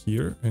from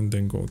here and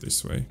then go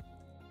this way?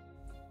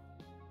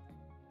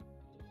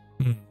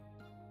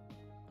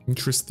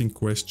 Interesting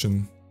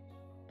question.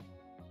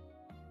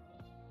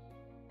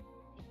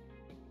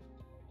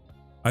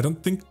 I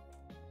don't think...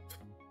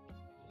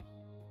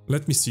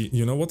 Let me see.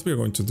 You know what we are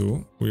going to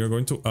do? We are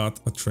going to add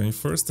a train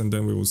first and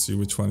then we will see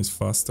which one is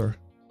faster.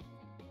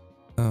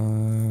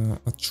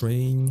 A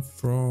train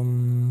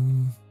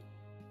from...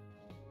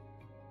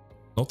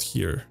 Not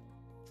here.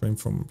 Train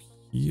from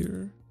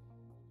here?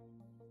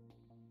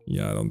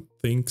 Yeah, I don't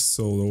think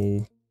so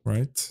though,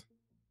 right?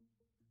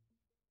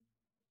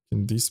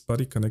 Can this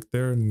body connect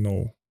there?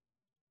 No.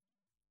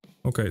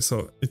 Okay,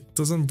 so it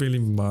doesn't really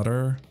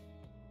matter.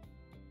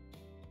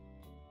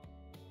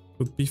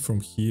 Could be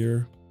from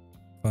here.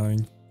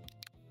 Fine.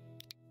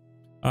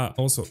 Ah,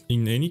 also,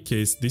 in any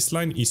case, this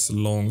line is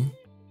long.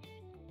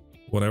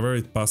 Whatever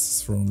it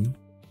passes from.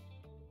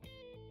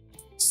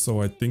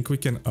 So I think we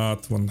can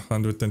add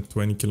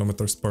 120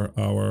 kilometers per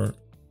hour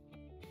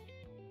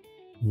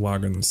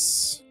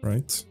wagons,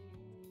 right?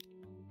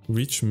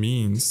 Which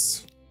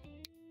means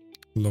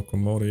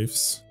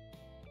locomotives.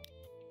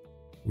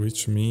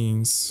 Which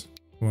means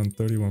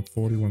 130,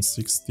 140,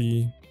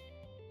 160.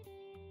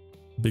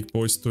 Big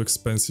boy is too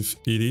expensive.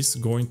 It is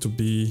going to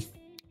be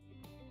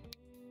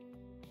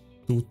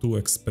too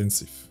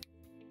expensive.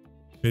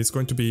 It's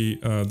going to be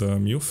the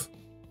MUF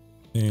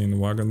and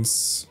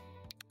wagons,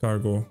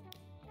 cargo.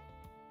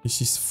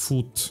 This is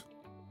food.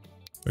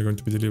 We're going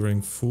to be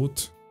delivering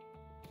food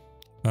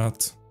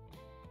at,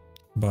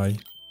 by,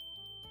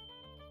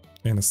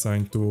 and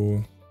assigned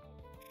to,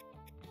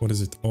 what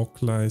is it,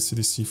 Okla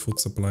CDC food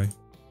supply.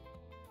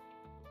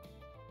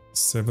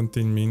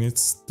 17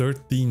 minutes,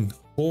 13.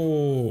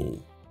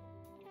 Oh!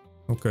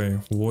 Okay,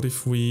 what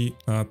if we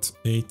add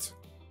 8,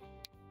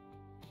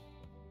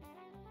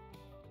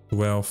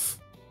 12,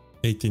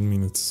 18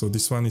 minutes. So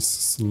this one is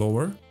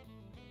slower.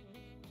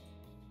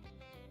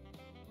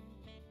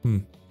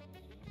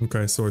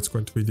 Okay, so it's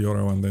going to be the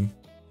other one then.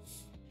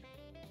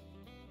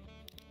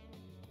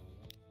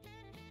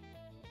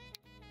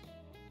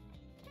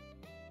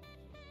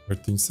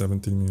 (13,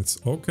 17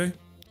 minutes). Okay.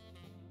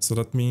 So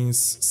that means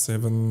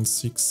 7,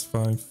 6,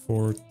 5,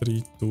 4,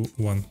 3, 2,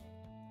 1.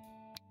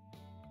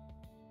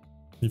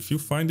 If you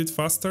find it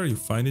faster, you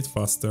find it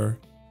faster.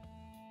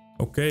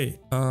 Okay,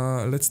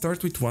 let's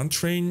start with one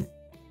train,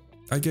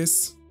 I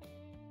guess.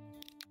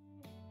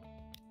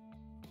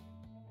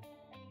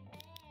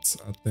 Let's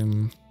add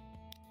them.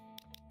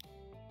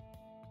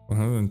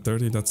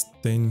 130, that's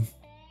 10.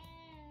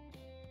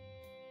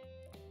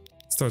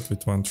 Start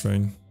with one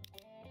train.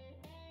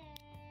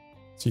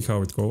 See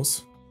how it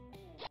goes.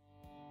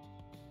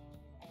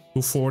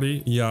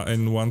 240, yeah,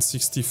 and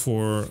 160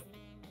 for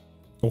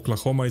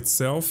Oklahoma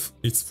itself,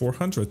 it's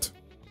 400.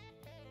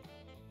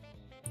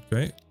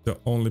 Okay, the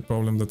only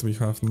problem that we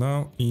have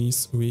now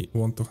is we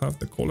want to have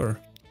the color.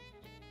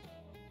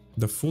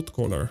 The food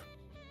color.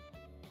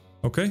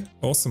 Okay,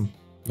 awesome.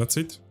 That's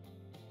it.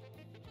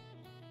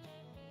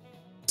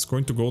 It's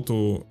going to go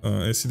to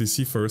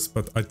SCDC first,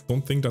 but I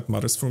don't think that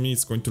matters for me.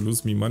 It's going to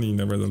lose me money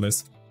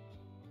nevertheless.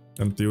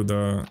 Until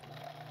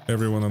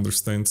everyone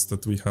understands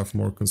that we have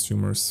more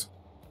consumers.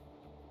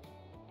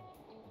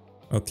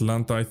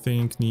 Atlanta, I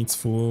think, needs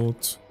food.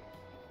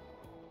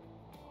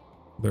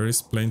 There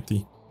is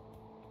plenty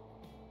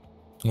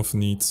of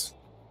needs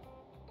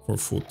for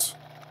food.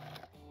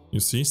 You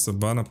see,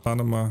 Savannah,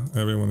 Panama,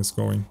 everyone is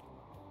going.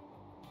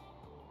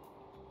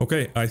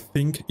 Okay, I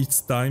think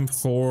it's time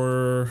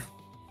for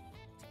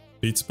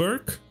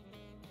Pittsburgh.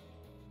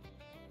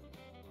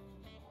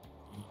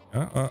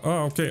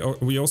 Okay,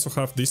 we also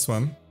have this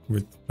one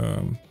with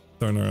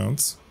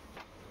turnarounds.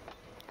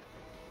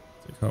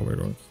 See how we're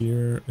going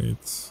here.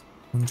 It's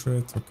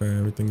 100. Okay,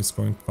 everything is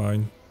going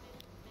fine.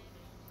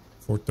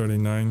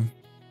 439.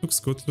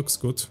 Looks good, looks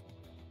good.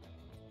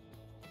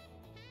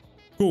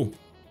 Cool.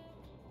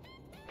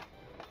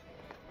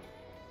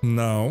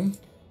 Now,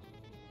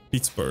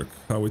 Pittsburgh.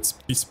 How it's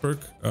Pittsburgh?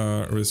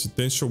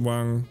 Residential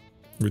one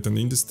with an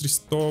industry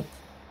stop.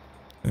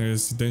 And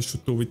residential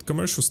 2 with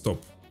commercial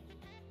stop.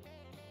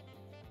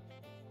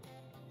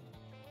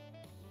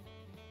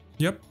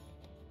 Yep.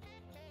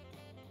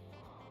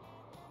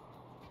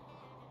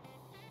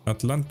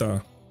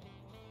 Atlanta.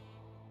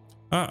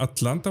 Ah,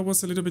 Atlanta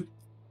was a little bit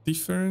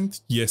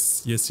different.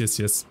 Yes.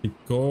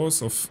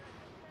 Because of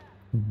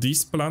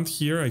this plant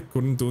here, I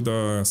couldn't do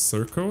the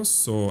circle,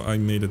 so I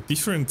made a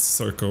different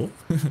circle.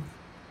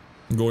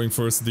 Going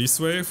first this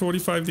way,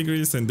 45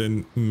 degrees, and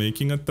then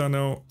making a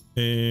tunnel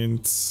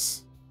and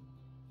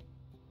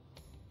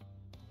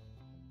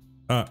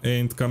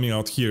coming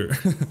out here.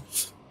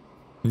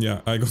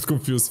 Yeah, I got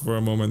confused for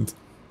a moment.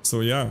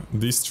 So yeah,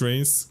 these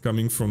trains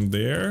coming from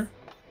there.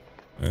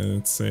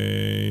 Let's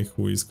say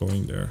who is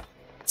going there.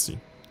 Let's see.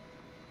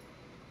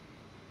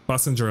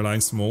 Passenger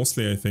lines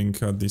mostly, I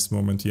think, at this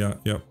moment. Yeah.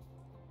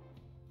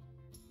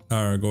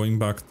 Are going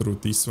back through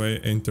this way,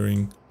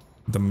 entering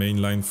the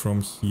main line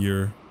from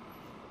here.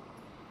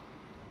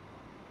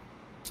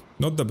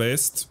 Not the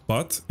best,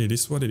 but it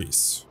is what it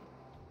is.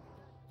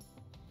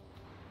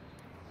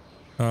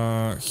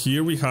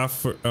 Here we have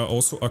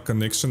also a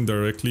connection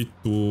directly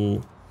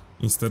to,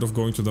 instead of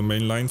going to the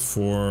main line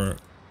for,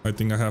 I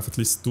think I have at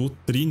least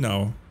three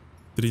now.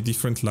 3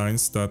 different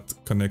lines that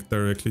connect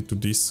directly to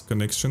this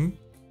connection,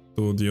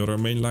 to the other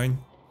main line.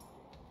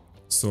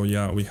 So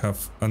yeah, we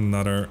have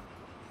another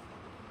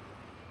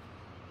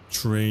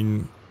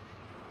train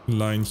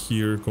line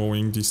here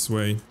going this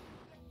way.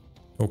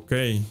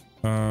 Okay.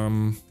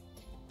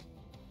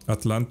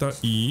 Atlanta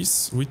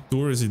East with 2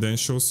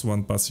 residentials,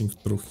 one passing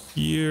through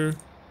here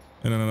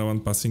and another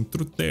one passing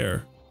through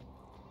there.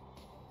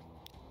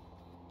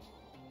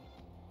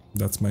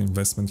 That's my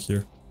investment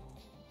here.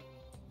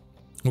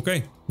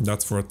 Okay,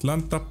 that's for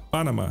Atlanta.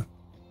 Panama.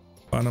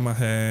 Panama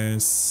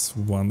has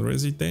 1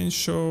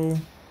 residential,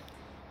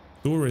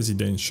 2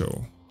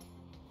 residential.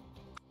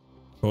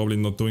 Probably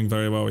not doing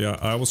very well. Yeah,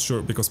 I was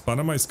sure because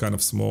Panama is kind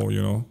of small,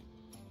 you know.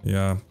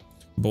 Yeah,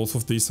 both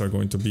of these are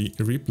going to be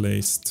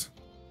replaced.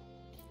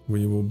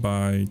 We will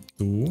buy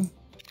 2.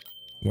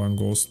 1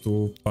 goes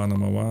to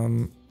Panama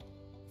 1.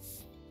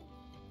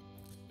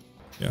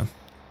 Yeah,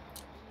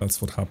 that's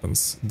what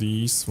happens.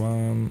 This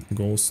one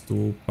goes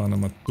to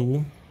Panama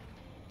 2.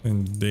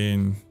 And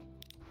then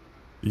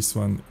this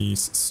one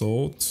is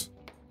sold.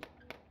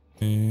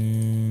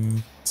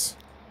 And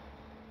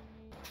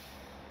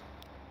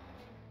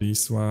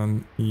this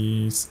one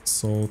is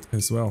sold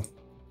as well.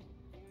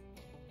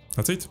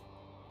 That's it.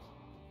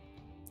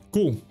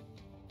 Cool.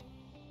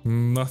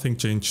 Nothing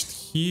changed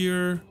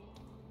here.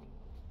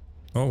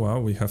 Oh wow,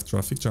 we have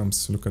traffic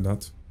jams. Look at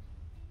that.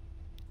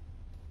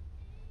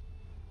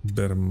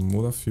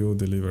 Bermuda fuel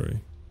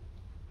delivery.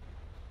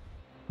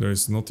 There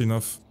is not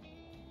enough.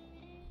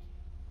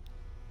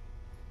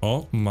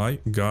 Oh my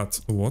god,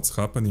 what's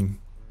happening?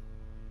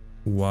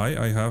 Why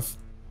I have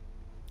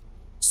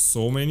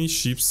so many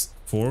ships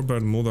for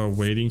Bermuda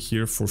waiting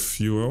here for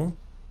fuel?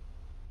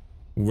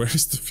 Where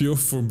is the fuel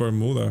for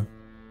Bermuda?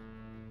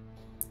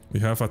 We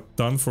have a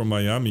ton for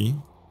Miami.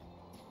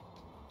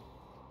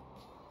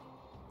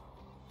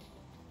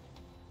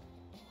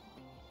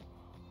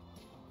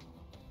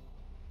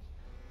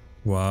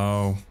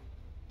 Wow.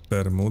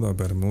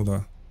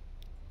 Bermuda.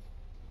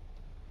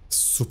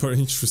 Super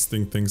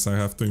interesting things. I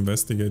have to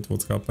investigate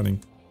what's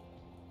happening.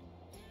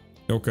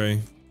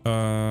 Okay.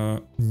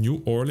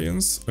 New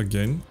Orleans.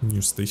 Again,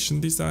 new station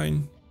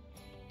design.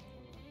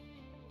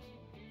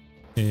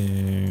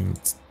 And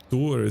 2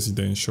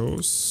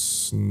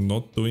 residentials.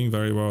 Not doing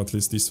very well, at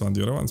least this one.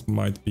 The other ones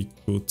might be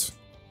good.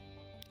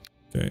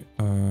 Okay.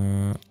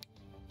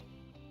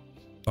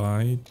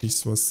 Buy.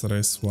 This was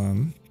res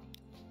 1.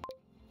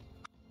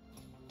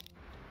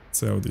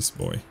 Sell this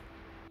boy.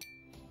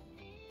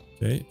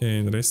 Okay,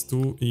 and res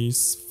 2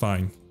 is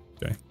fine.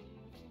 Okay.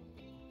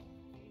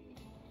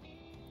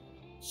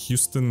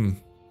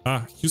 Houston.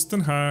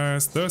 Houston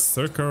has the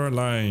circular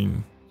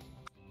line.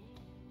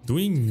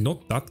 Doing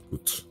not that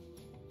good.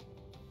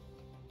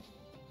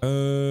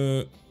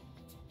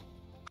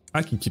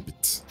 I can keep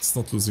it. It's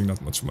not losing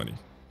that much money.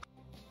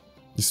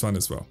 This one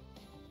as well.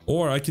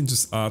 Or I can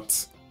just add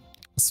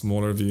a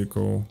smaller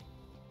vehicle.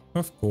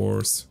 Of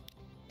course.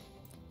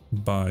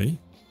 Buy.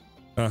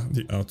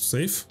 The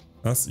autosave,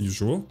 as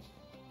usual.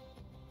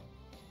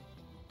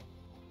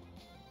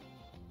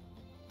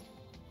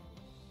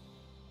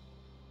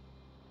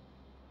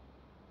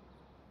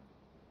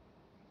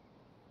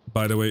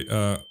 By the way,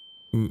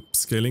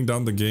 scaling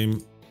down the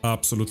game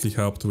absolutely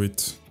helped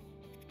with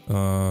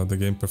the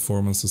game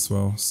performance as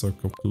well.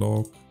 Circle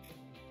clock,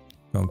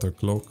 counter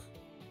clock.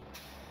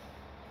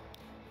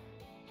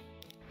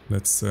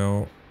 Let's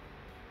sell.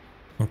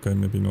 Okay,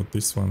 maybe not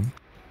this one.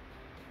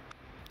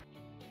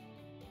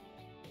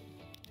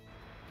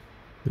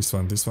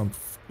 This one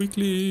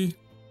quickly.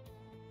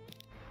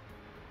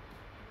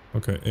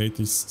 Okay, 8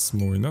 is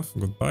small enough.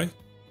 Goodbye.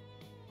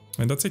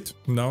 And that's it.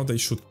 Now they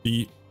should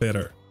be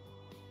better.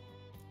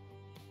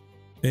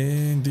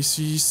 And this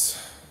is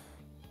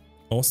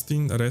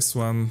Austin, res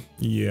 1.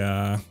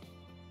 Yeah.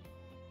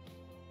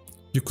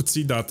 You could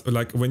see that,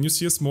 like, when you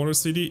see a smaller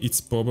city,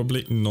 it's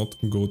probably not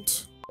good.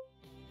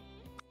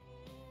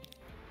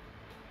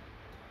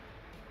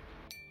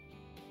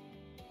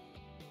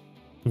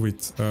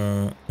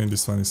 And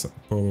this one is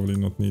probably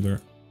not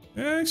neither.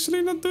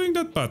 Actually, not doing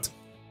that bad.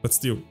 But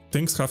still,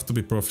 things have to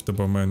be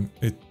profitable, man.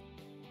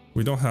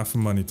 We don't have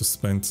money to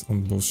spend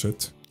on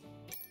bullshit.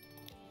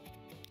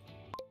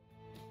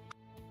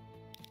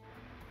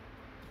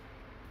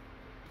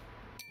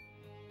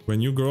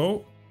 When you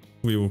grow,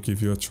 we will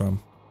give you a tram.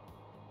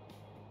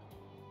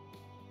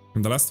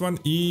 And the last one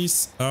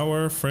is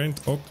our friend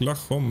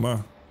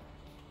Oklahoma.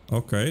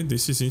 Okay,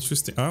 this is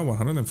interesting.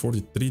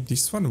 143.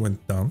 This one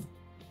went down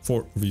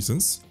for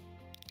reasons.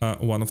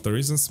 One of the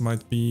reasons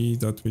might be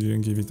that we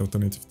didn't give it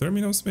alternative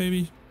terminals,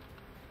 maybe.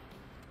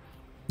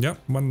 Yeah,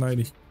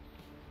 190.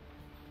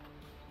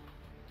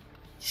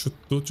 Should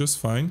do just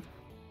fine.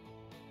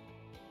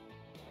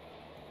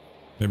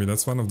 Maybe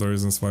that's one of the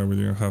reasons why we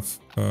didn't have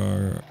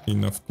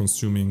enough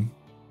consuming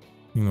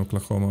in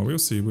Oklahoma. We'll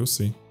see, we'll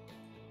see.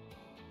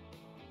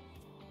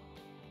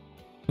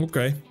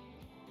 Okay.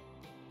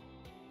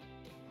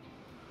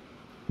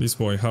 This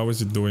boy, how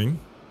is it doing?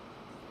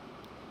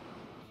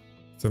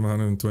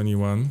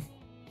 721.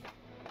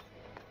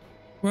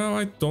 Well,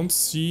 I don't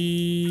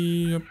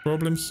see a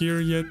problem here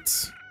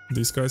yet.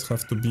 These guys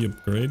have to be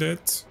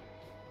upgraded.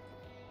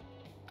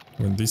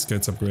 When this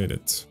gets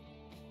upgraded.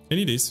 And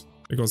it is,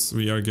 because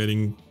we are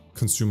getting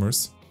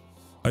consumers.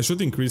 I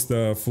should increase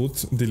the food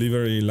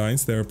delivery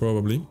lines there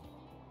probably.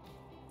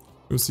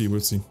 We'll see, we'll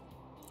see.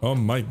 Oh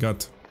my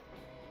god.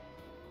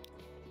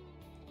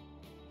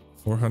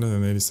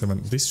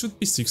 487. This should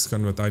be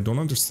 600. I don't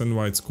understand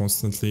why it's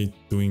constantly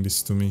doing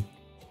this to me.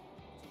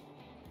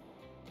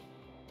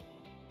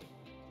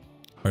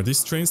 Are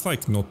these trains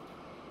like not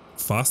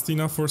fast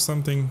enough or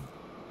something?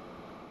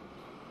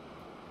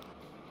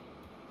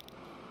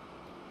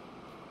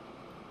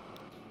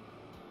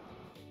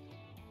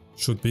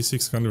 Should be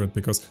 600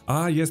 because...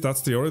 Ah, yes,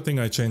 that's the other thing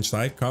I changed.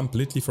 I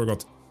completely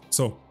forgot.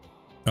 So,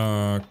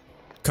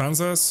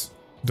 Kansas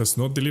does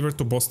not deliver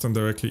to Boston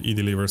directly. It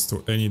delivers to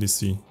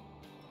NEDC.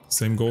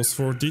 Same goes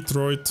for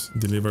Detroit,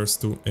 delivers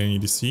to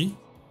NEDC.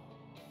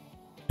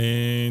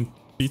 And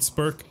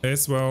Pittsburgh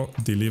as well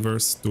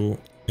delivers to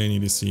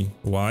NEDC.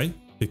 Why?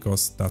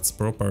 Because that's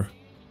proper.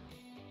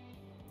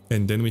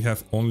 And then we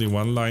have only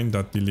one line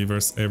that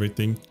delivers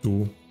everything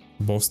to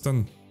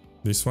Boston.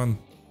 This one.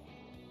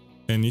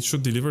 And it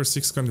should deliver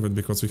 600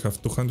 because we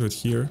have 200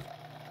 here.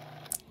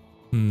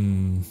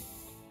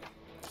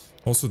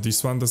 Also,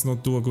 this one does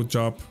not do a good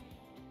job.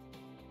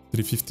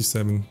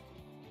 357.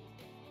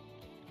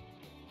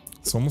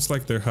 It's almost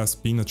like there has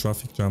been a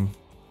traffic jam.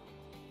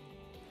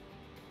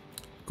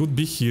 Could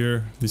be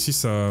here. This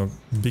is a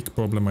big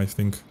problem, I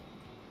think.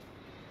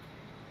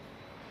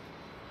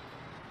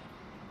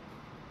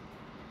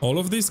 All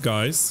of these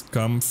guys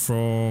come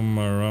from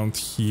around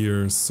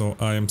here, so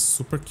I am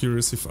super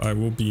curious if I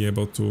will be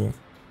able to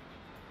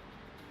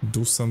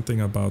do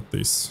something about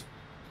this.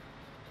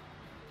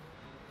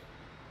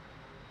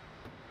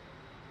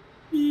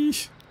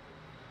 Eesh.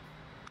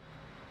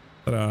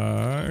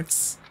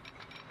 Tracks.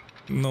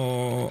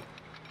 No.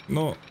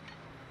 No.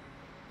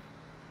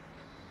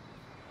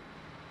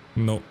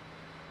 No.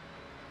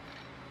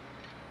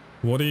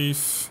 What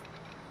if...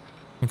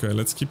 Okay,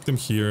 let's keep them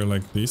here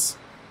like this.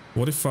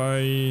 What if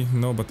I...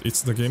 No, but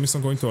it's the game is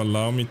not going to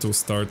allow me to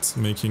start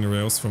making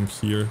rails from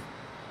here.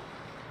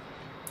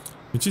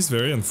 Which is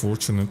very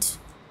unfortunate.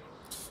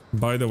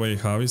 By the way,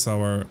 how is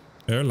our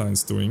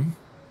airlines doing?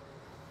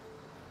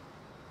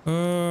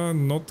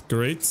 Not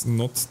great,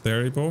 not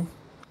terrible.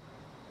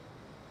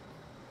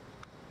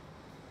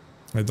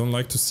 I don't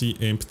like to see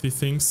empty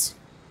things.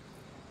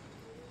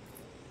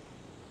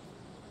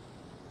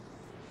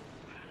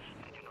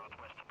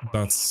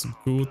 That's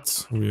good.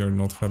 We are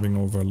not having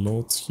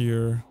overloads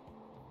here.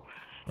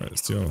 Alright,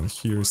 the other one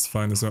here is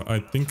fine as well. I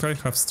think I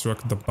have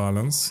struck the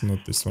balance.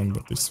 Not this one,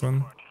 but this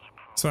one.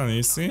 This one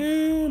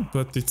is,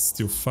 but it's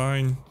still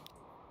fine.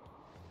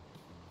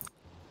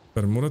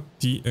 Bermuda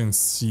T and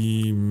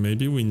C,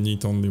 maybe we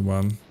need only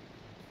one.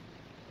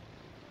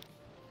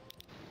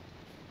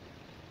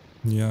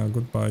 Yeah,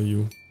 goodbye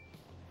you.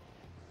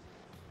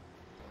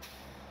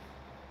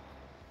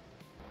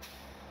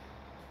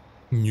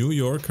 New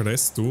York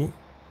rest 2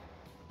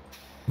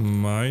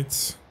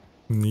 might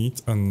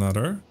need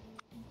another.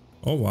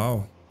 Oh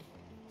wow.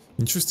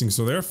 Interesting,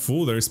 so they're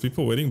full, there is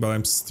people waiting, but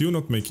I'm still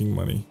not making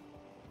money.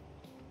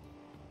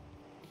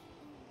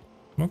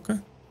 Okay.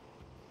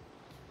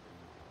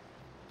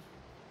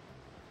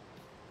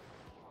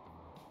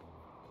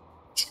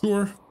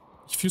 Sure,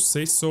 if you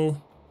say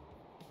so.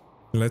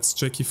 Let's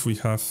check if we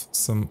have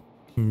some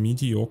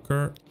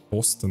mediocre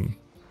Boston.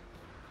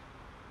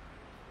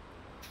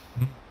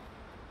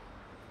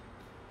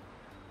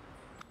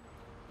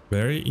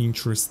 Very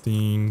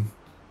interesting.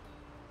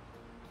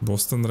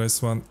 Boston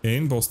Res 1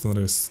 and Boston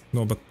Res...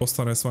 No, but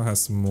Boston Res 1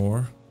 has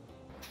more.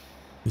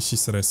 This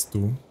is Res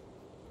 2.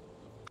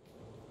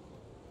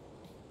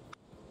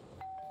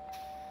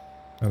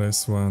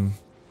 Res 1.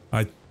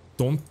 I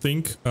don't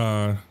think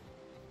a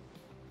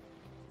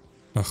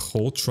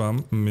whole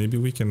tram. Maybe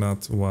we can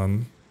add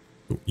one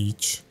to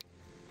each.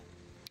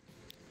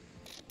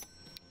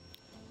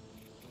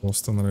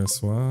 Boston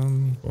Res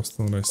 1,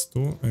 Boston Res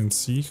 2, and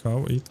see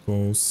how it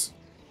goes.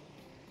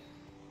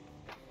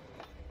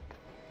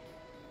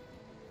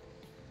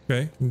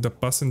 Okay, the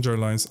passenger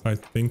lines I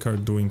think are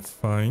doing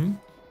fine.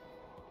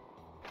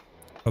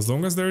 As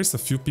long as there is a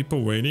few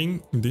people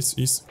waiting, this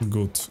is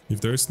good.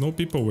 If there is no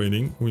people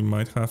waiting, we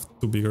might have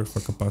too bigger of a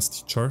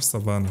capacity. Char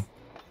Savannah.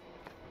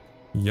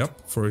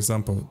 Yep, for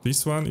example,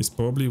 this one is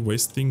probably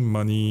wasting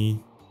money.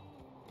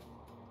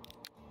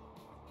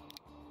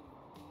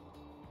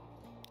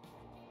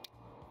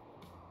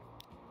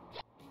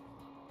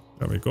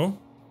 There we go.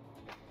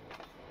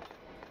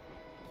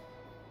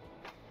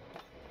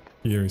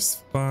 Here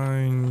is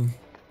fine.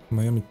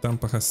 Miami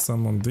Tampa has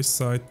some on this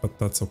side, but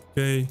that's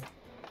okay.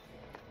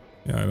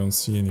 Yeah, I don't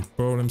see any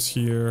problems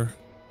here.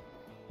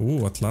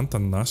 Ooh, Atlanta,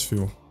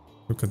 Nashville.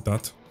 Look at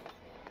that.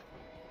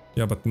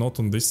 Yeah, but not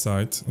on this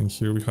side. And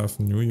here we have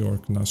New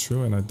York,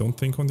 Nashville, and I don't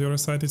think on the other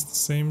side it's the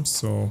same,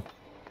 so...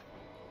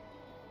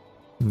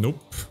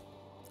 Nope.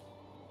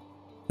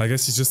 I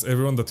guess it's just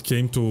everyone that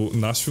came to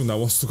Nashville now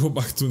wants to go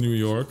back to New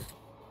York.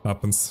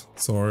 Happens.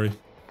 Sorry.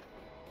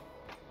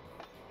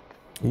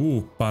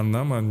 Ooh,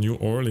 Panama, New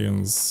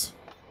Orleans.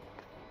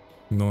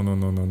 No, no,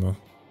 no, no, no.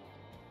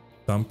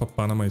 Tampa,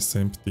 Panama is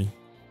empty.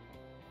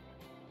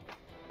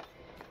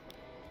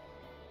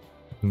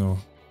 No,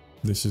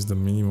 this is the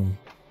minimum.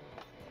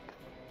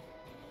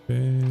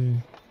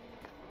 Okay.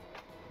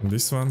 And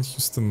this one,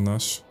 Houston,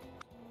 Nash.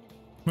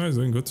 No, he's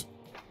doing good.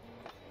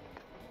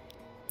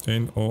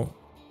 And oh.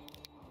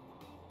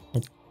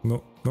 Oh,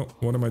 no, no,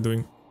 what am I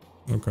doing?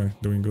 Okay,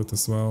 doing good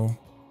as well.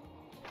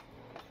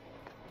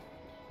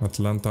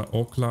 Atlanta,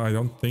 Oakland, I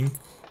don't think.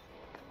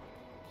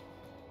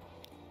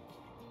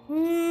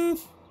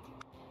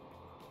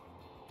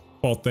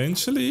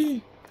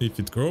 Potentially, if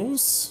it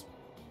grows.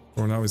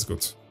 For now, it's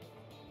good.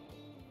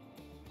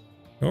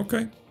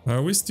 Okay,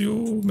 are we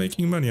still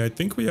making money? I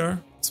think we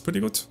are. It's pretty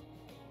good.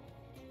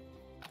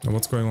 Now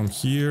what's going on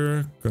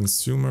here?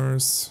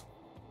 Consumers.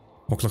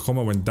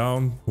 Oklahoma went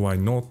down. Why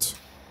not?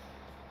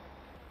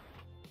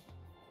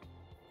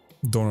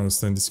 Don't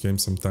understand this game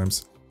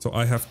sometimes. So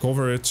I have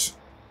coverage,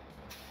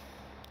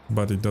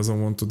 but it doesn't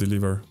want to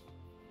deliver.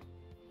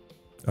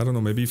 I don't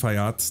know, maybe if I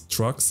add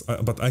trucks,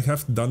 but I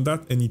have done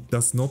that and it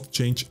does not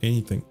change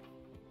anything.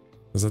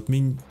 Does that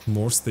mean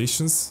more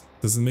stations?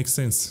 Doesn't make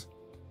sense.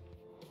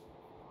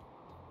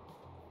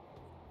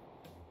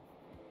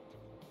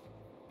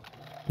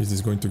 Is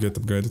this going to get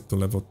upgraded to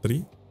level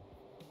 3?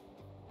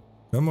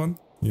 Come on,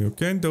 you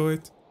can do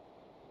it.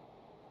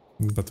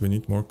 But we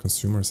need more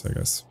consumers, I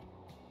guess.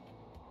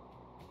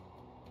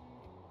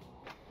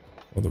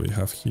 What do we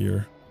have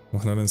here?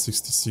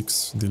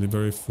 166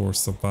 delivery for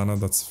Savannah,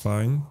 that's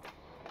fine.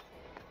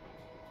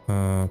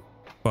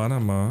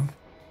 Panama.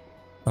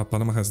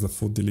 Panama has the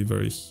food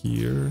delivery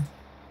here.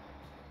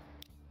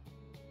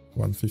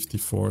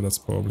 154, that's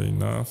probably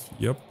enough.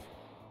 Yep.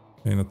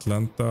 In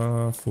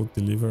Atlanta, food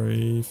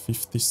delivery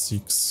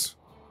 56.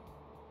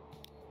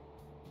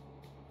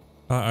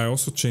 I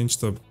also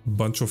changed a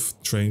bunch of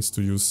trains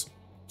to use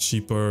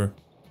cheaper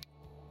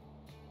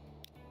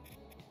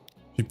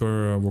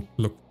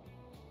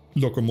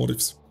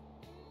locomotives.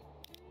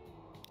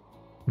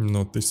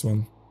 Not this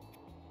one.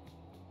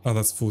 Ah,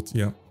 that's food,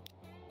 yeah.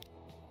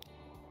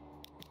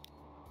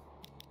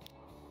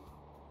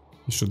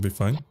 It should be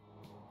fine.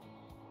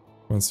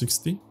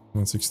 160,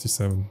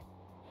 167.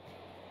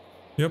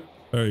 Yep,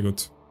 very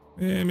good.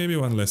 Maybe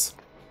one less.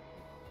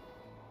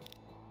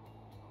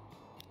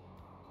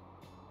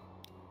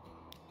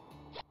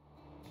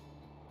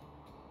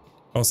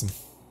 Awesome.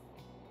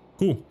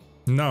 Cool.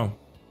 Now,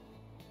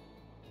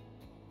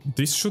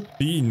 this should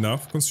be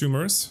enough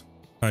consumers.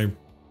 I'm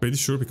pretty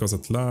sure because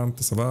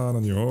Atlanta,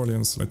 Savannah, New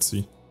Orleans, let's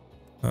see.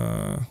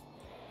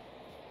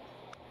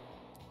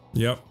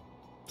 Yeah,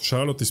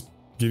 Charlotte is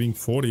giving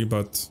 40,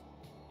 but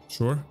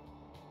sure.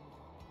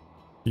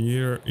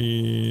 Here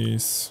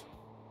is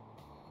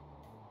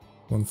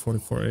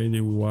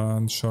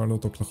 144.81,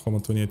 Charlotte, Oklahoma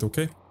 28,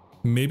 okay.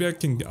 Maybe I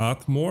can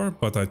add more,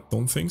 but I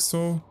don't think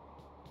so.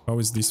 How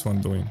is this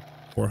one doing?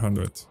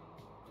 400.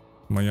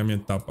 Miami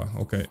and Tampa,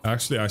 okay.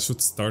 Actually, I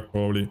should start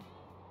probably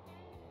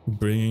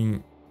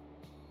bringing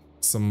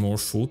some more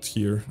food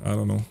here, I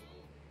don't know.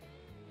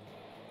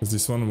 Because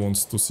this one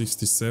wants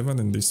 267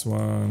 and this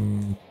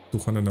one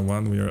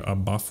 201, we are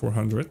above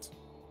 400.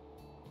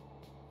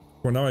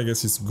 For now, I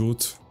guess it's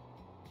good.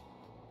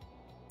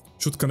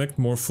 Should connect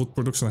more food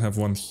production. I have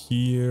one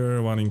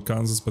here, one in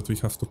Kansas, but we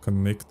have to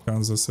connect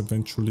Kansas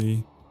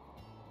eventually.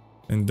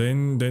 And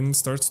then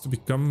starts to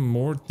become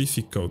more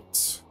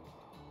difficult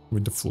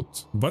with the food.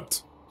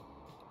 But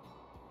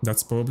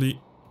that's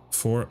probably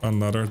for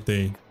another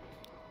day.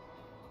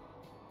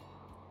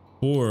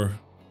 Or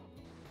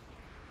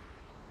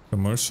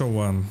commercial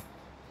one.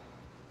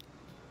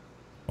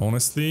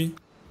 Honestly,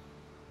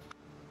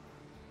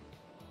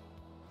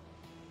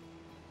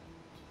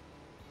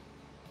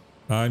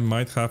 I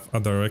might have a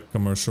direct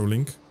commercial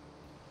link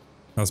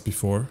as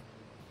before.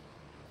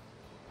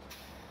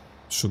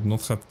 Should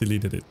not have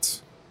deleted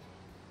it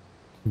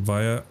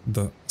via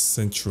the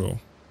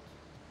central.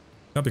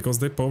 Yeah, because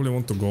they probably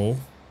want to go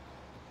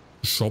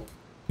shop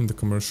in the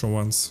commercial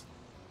ones.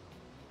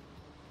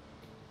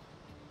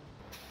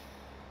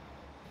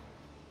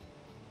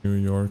 New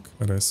York,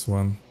 res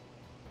 1.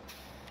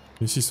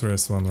 This is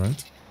res 1,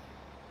 right?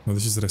 No,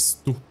 this is res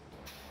 2.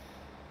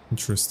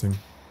 Interesting.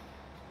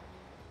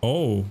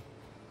 Oh!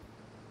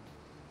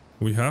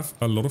 We have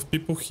a lot of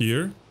people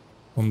here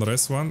on the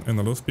res 1 and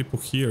a lot of people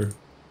here.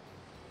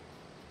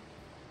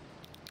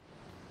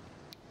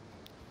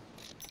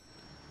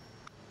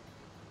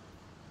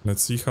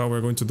 Let's see how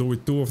we're going to do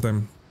with two of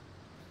them.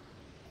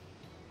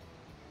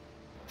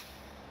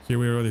 Here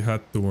we already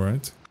had two,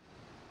 right?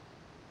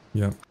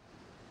 Yeah.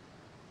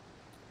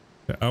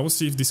 I will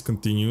see if this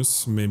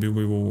continues. Maybe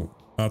we will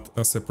add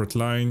a separate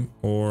line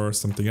or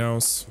something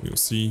else. We'll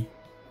see.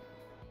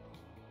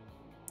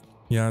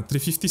 Yeah,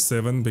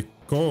 357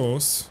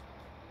 because...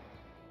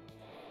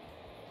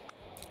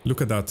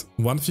 Look at that.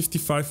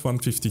 155,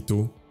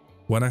 152.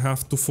 When I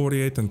have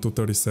 248 and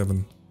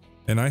 237.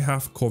 And I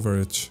have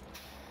coverage.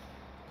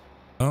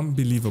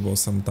 unbelievable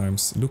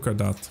sometimes. Look at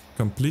that.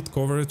 Complete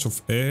coverage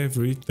of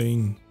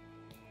everything.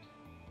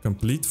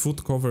 Complete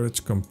food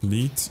coverage,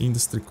 complete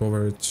industry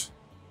coverage.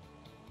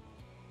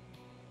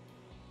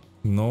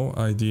 No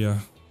idea.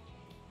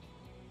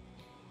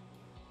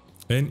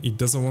 And it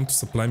doesn't want to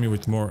supply me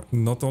with more.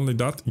 Not only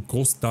that, it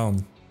goes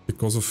down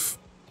because of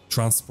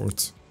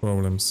transport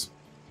problems.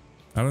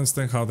 I don't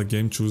understand how the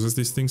game chooses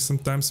these things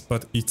sometimes,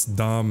 but it's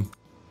dumb.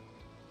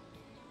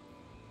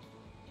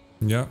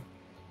 Yeah.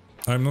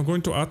 I'm not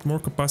going to add more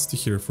capacity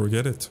here,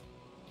 forget it.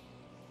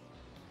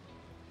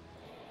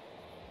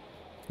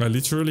 I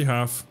literally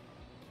have,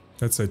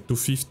 let's say,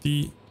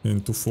 250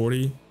 and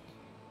 240.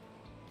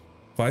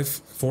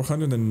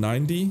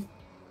 490.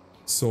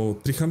 So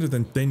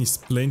 310 is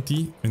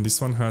plenty, and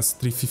this one has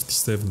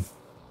 357.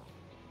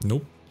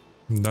 Nope.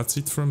 That's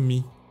it from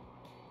me.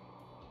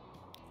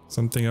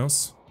 Something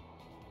else?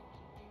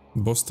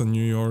 Boston,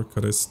 New York,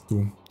 rest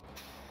 2.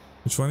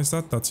 Which one is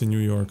that? That's in New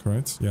York,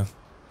 right? Yeah.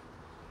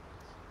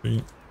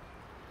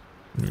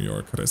 New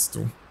York, rest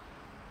 2.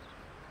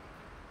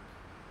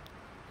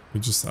 We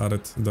just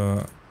added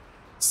the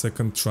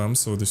second tram,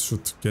 so this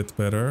should get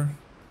better.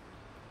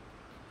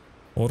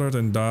 Other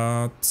than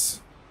that,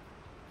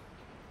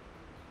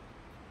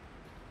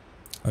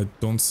 I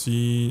don't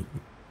see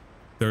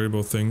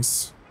terrible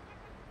things.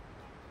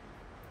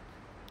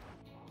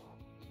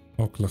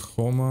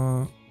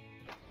 Oklahoma.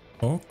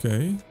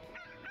 Okay.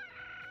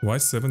 Why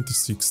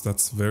 76?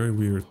 That's very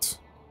weird.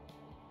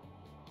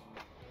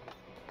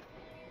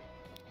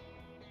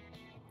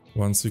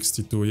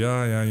 162.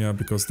 Yeah,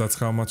 because that's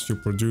how much you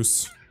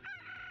produce.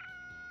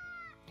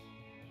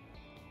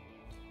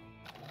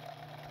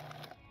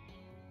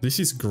 This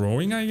is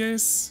growing, I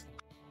guess?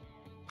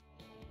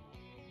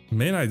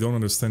 Man, I don't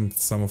understand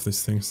some of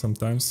these things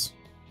sometimes.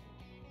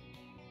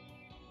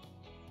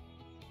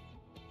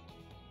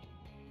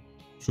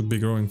 Should be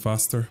growing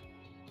faster.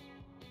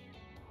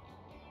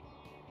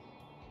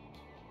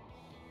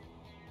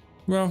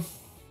 Well,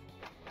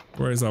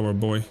 where is our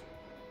boy?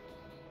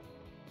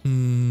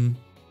 Okla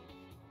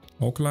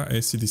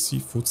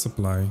ACDC food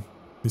supply.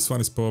 This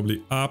one is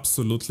probably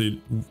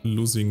absolutely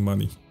losing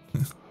money.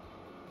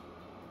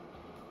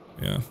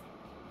 Yeah.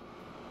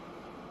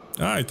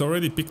 Ah, it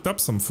already picked up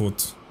some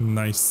food.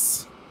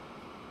 Nice.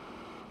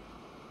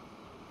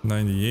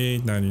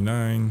 98,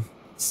 99.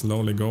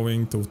 Slowly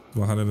going to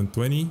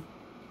 120.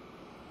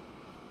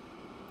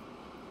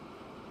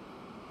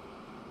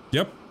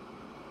 Yep.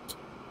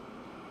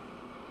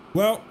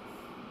 Well,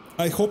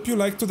 I hope you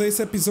liked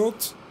today's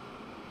episode.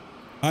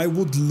 I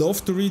would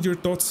love to read your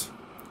thoughts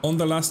on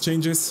the last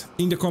changes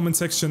in the comment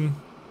section.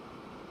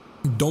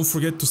 Don't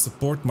forget to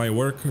support my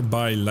work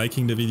by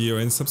liking the video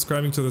and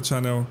subscribing to the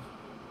channel.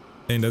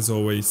 And as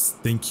always,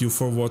 thank you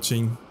for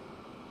watching.